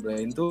buka game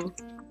lain tuh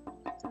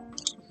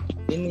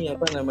ini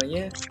apa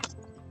namanya?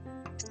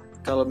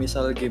 Kalau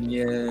misal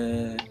gamenya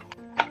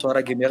suara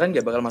gamenya kan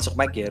nggak bakal masuk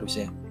mic ya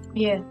harusnya.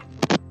 Iya.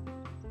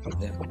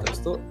 Ya, terus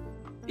tuh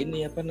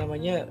ini apa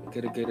namanya,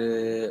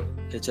 gara-gara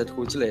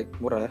gadgetku jelek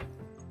murah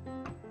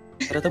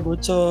ternyata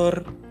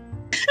bocor.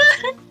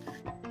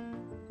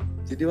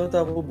 Jadi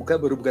waktu aku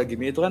baru buka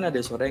game itu kan ada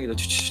suara yang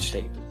gitu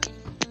kayak gitu.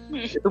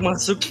 Itu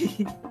masuk.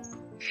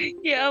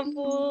 Ya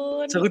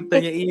ampun. Terus aku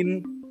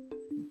ditanyain,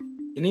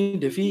 ini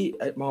Devi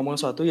mau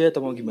ngomong sesuatu ya atau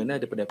mau gimana,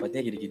 ada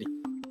pendapatnya gini-gini.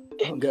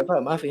 Oh enggak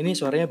Pak, maaf ini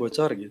suaranya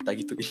bocor gitu, tak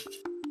gitu.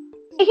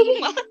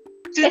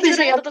 Jujur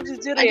ya, tetap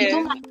jujur ya.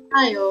 Itu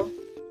ayo.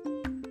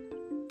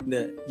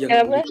 Nah,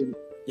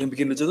 yang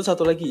bikin lucu tuh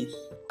satu lagi.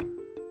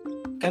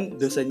 Kan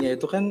dosennya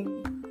itu kan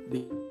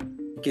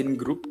bikin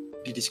grup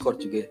di Discord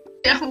juga.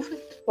 Ya ampun.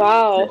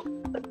 Wow.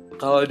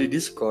 Kalau di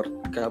Discord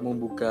kamu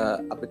buka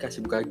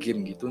aplikasi buka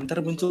game gitu, ntar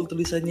muncul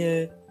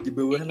tulisannya di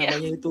bawah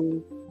namanya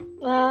itu.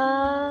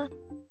 Wah.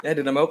 Ya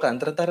ada nama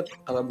kan, ntar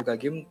kalau buka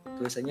game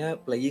tulisannya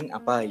playing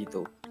apa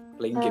gitu,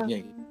 playing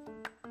gamenya gitu.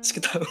 Terus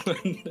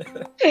ketahuan.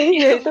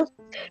 Iya itu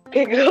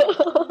bego.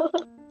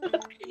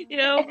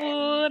 Ya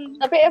ampun.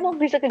 Tapi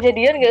emang bisa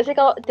kejadian gak sih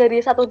kalau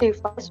dari satu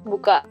device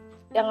buka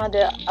yang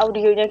ada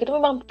audionya gitu,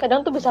 memang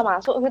kadang tuh bisa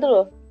masuk gitu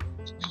loh.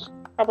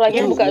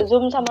 Apalagi Iya. buka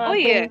Zoom sama Oh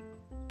iya.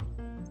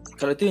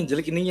 Kalau itu yang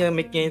jelek ininya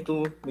mic-nya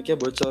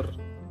bocor.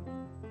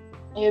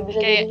 Iya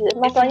bisa Kayak jadi.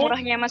 Masalahnya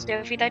murahnya Mas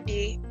Devi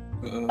tadi.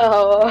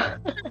 oh.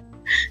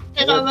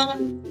 Ya kalau banget.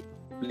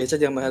 Beli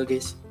saja yang mahal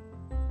guys.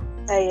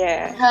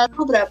 Iya. Hal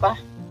itu berapa?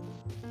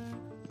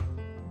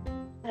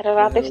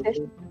 Relatif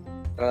sih.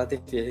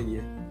 Relatif ya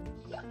iya.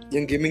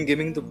 Yang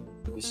gaming tuh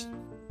bagus.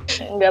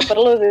 Nggak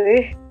perlu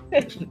sih.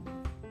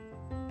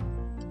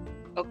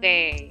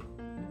 Oke.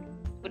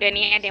 Udah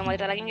nih, ada yang mau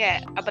cerita lagi nggak?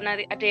 Apa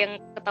nanti ada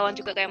yang ketahuan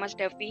juga kayak Mas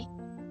Devi?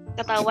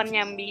 Ketahuan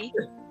nyambi?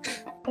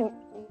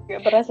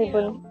 Nggak pernah sih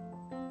Bun.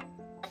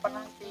 Apa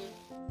nanti?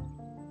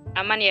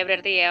 Aman ya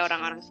berarti ya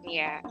orang-orang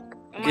sini ya.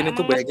 Mungkin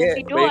itu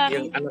banyak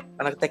yang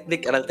anak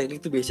teknik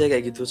tuh biasanya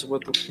kayak gitu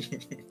semua tuh.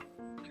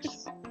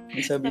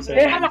 bisa.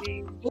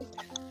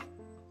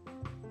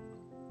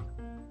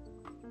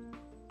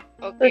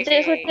 Oke.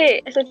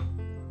 Suci.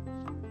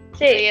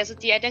 Iya,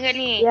 Suci ada nggak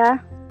nih? Ya,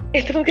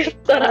 Itu mungkin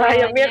suara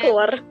ayamnya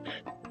keluar.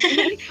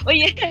 Oh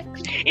iya,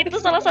 itu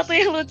salah satu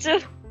yang lucu.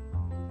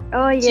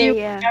 Oh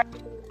iya.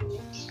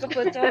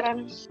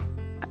 Kebocoran.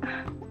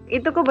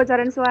 Itu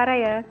kebocoran suara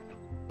ya.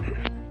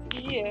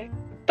 Iya.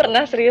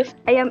 Pernah serius?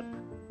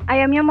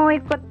 Ayamnya mau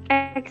ikut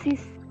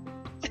eksis.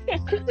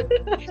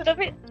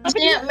 Tapi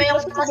Maksudnya Mel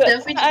Mas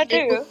David ada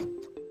ya.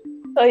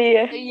 Oh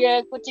iya. Iya,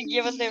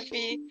 kucingnya Mas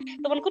Devi.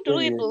 Temanku dulu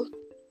Iya. itu.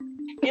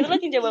 Dia tuh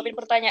lagi jawabin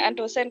pertanyaan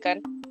dosen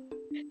kan.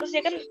 Terus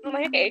dia kan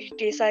rumahnya kayak di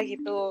desa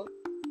gitu.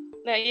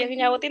 Nah, yang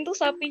nyautin tuh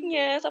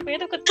sapinya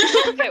tuh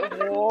kecil kayak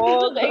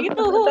wow, kayak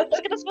gitu.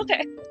 Terus kita semua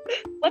kayak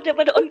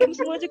pada on cam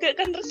semua juga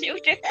kan, terus ya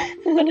udah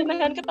pada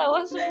nahan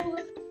ketawa semua.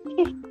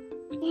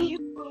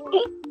 Gitu.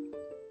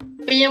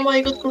 Kayaknya mau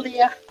ikut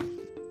kuliah.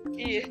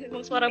 Iya,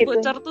 emang suara Gitu.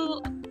 bocor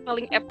tuh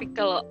paling epic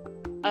kalau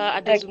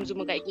ada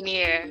zoom kayak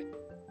gini ya.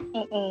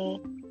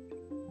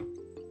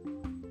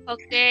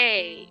 Oke.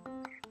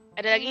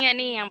 Ada lagi nggak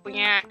nih yang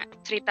punya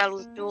cerita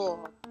lucu?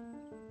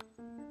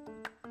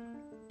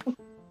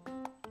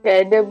 Gak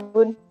ada,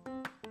 Bun.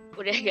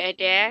 Udah nggak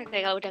ada?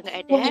 Kayak kalau udah nggak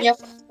ada. Punya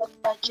Facebook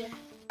aja.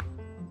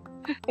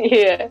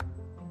 Iya.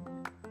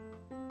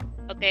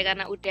 Oke,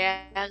 karena udah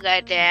nggak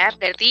ada,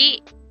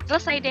 berarti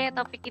selesai deh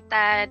topik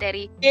kita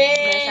dari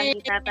pembahasan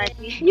kita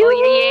tadi. Oh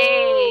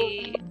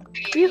yeay.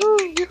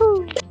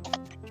 Yuhu.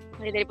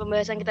 Dari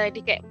pembahasan kita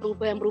tadi kayak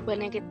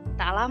perubahan-perubahan yang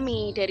kita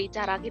alami dari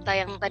cara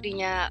kita yang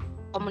tadinya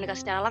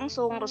komunikasi secara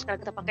langsung, terus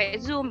sekarang kita pakai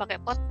Zoom, pakai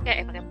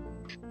podcast,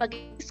 pakai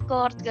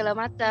Discord segala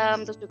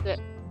macam, terus juga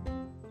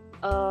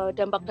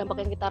dampak-dampak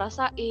yang kita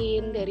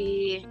rasain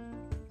dari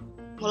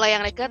mulai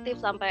yang negatif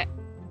sampai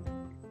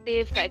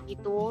positif kayak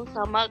gitu,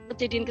 sama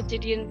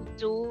kejadian-kejadian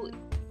lucu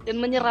dan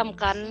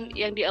menyeramkan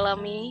yang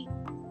dialami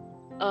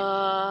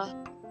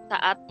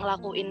saat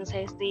ngelakuin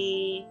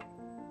sesi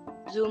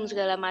Zoom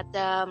segala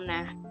macam.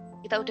 Nah,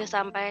 kita udah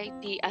sampai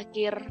di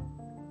akhir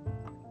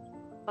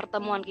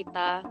pertemuan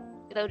kita.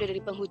 Kita udah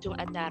di penghujung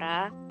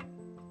acara.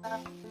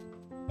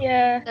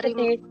 Ya,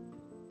 Terima- sedih.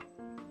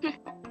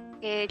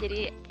 Oke,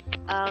 jadi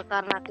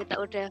karena kita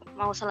udah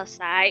mau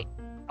selesai,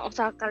 nggak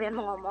usah kalian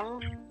mau ngomong.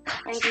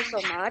 Thank you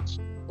so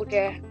much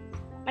udah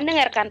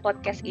mendengarkan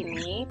podcast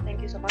ini.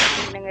 Thank you so much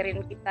udah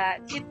mendengarin kita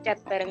chit-chat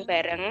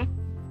bareng-bareng.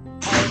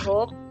 I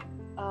hope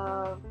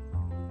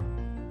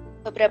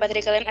beberapa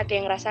dari kalian ada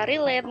yang ngerasa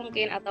relate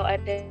mungkin, atau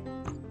ada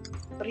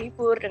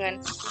terhibur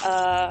dengan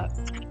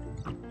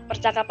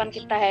percakapan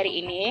kita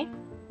hari ini.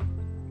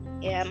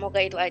 Ya,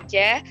 moga itu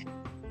aja.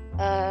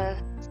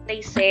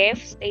 Stay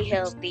safe, stay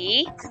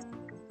healthy.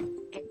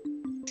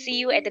 See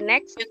you at the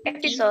next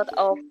episode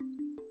of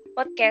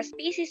podcast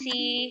PCC.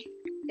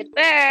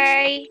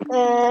 Goodbye.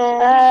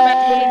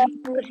 Bye.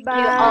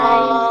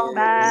 Goodbye.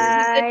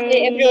 Bye. Good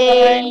day,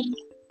 everyone.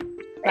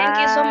 Thank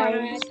you so Bye.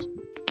 much.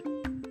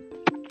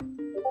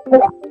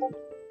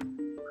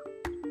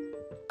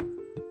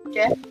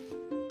 Oke.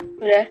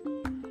 Udah.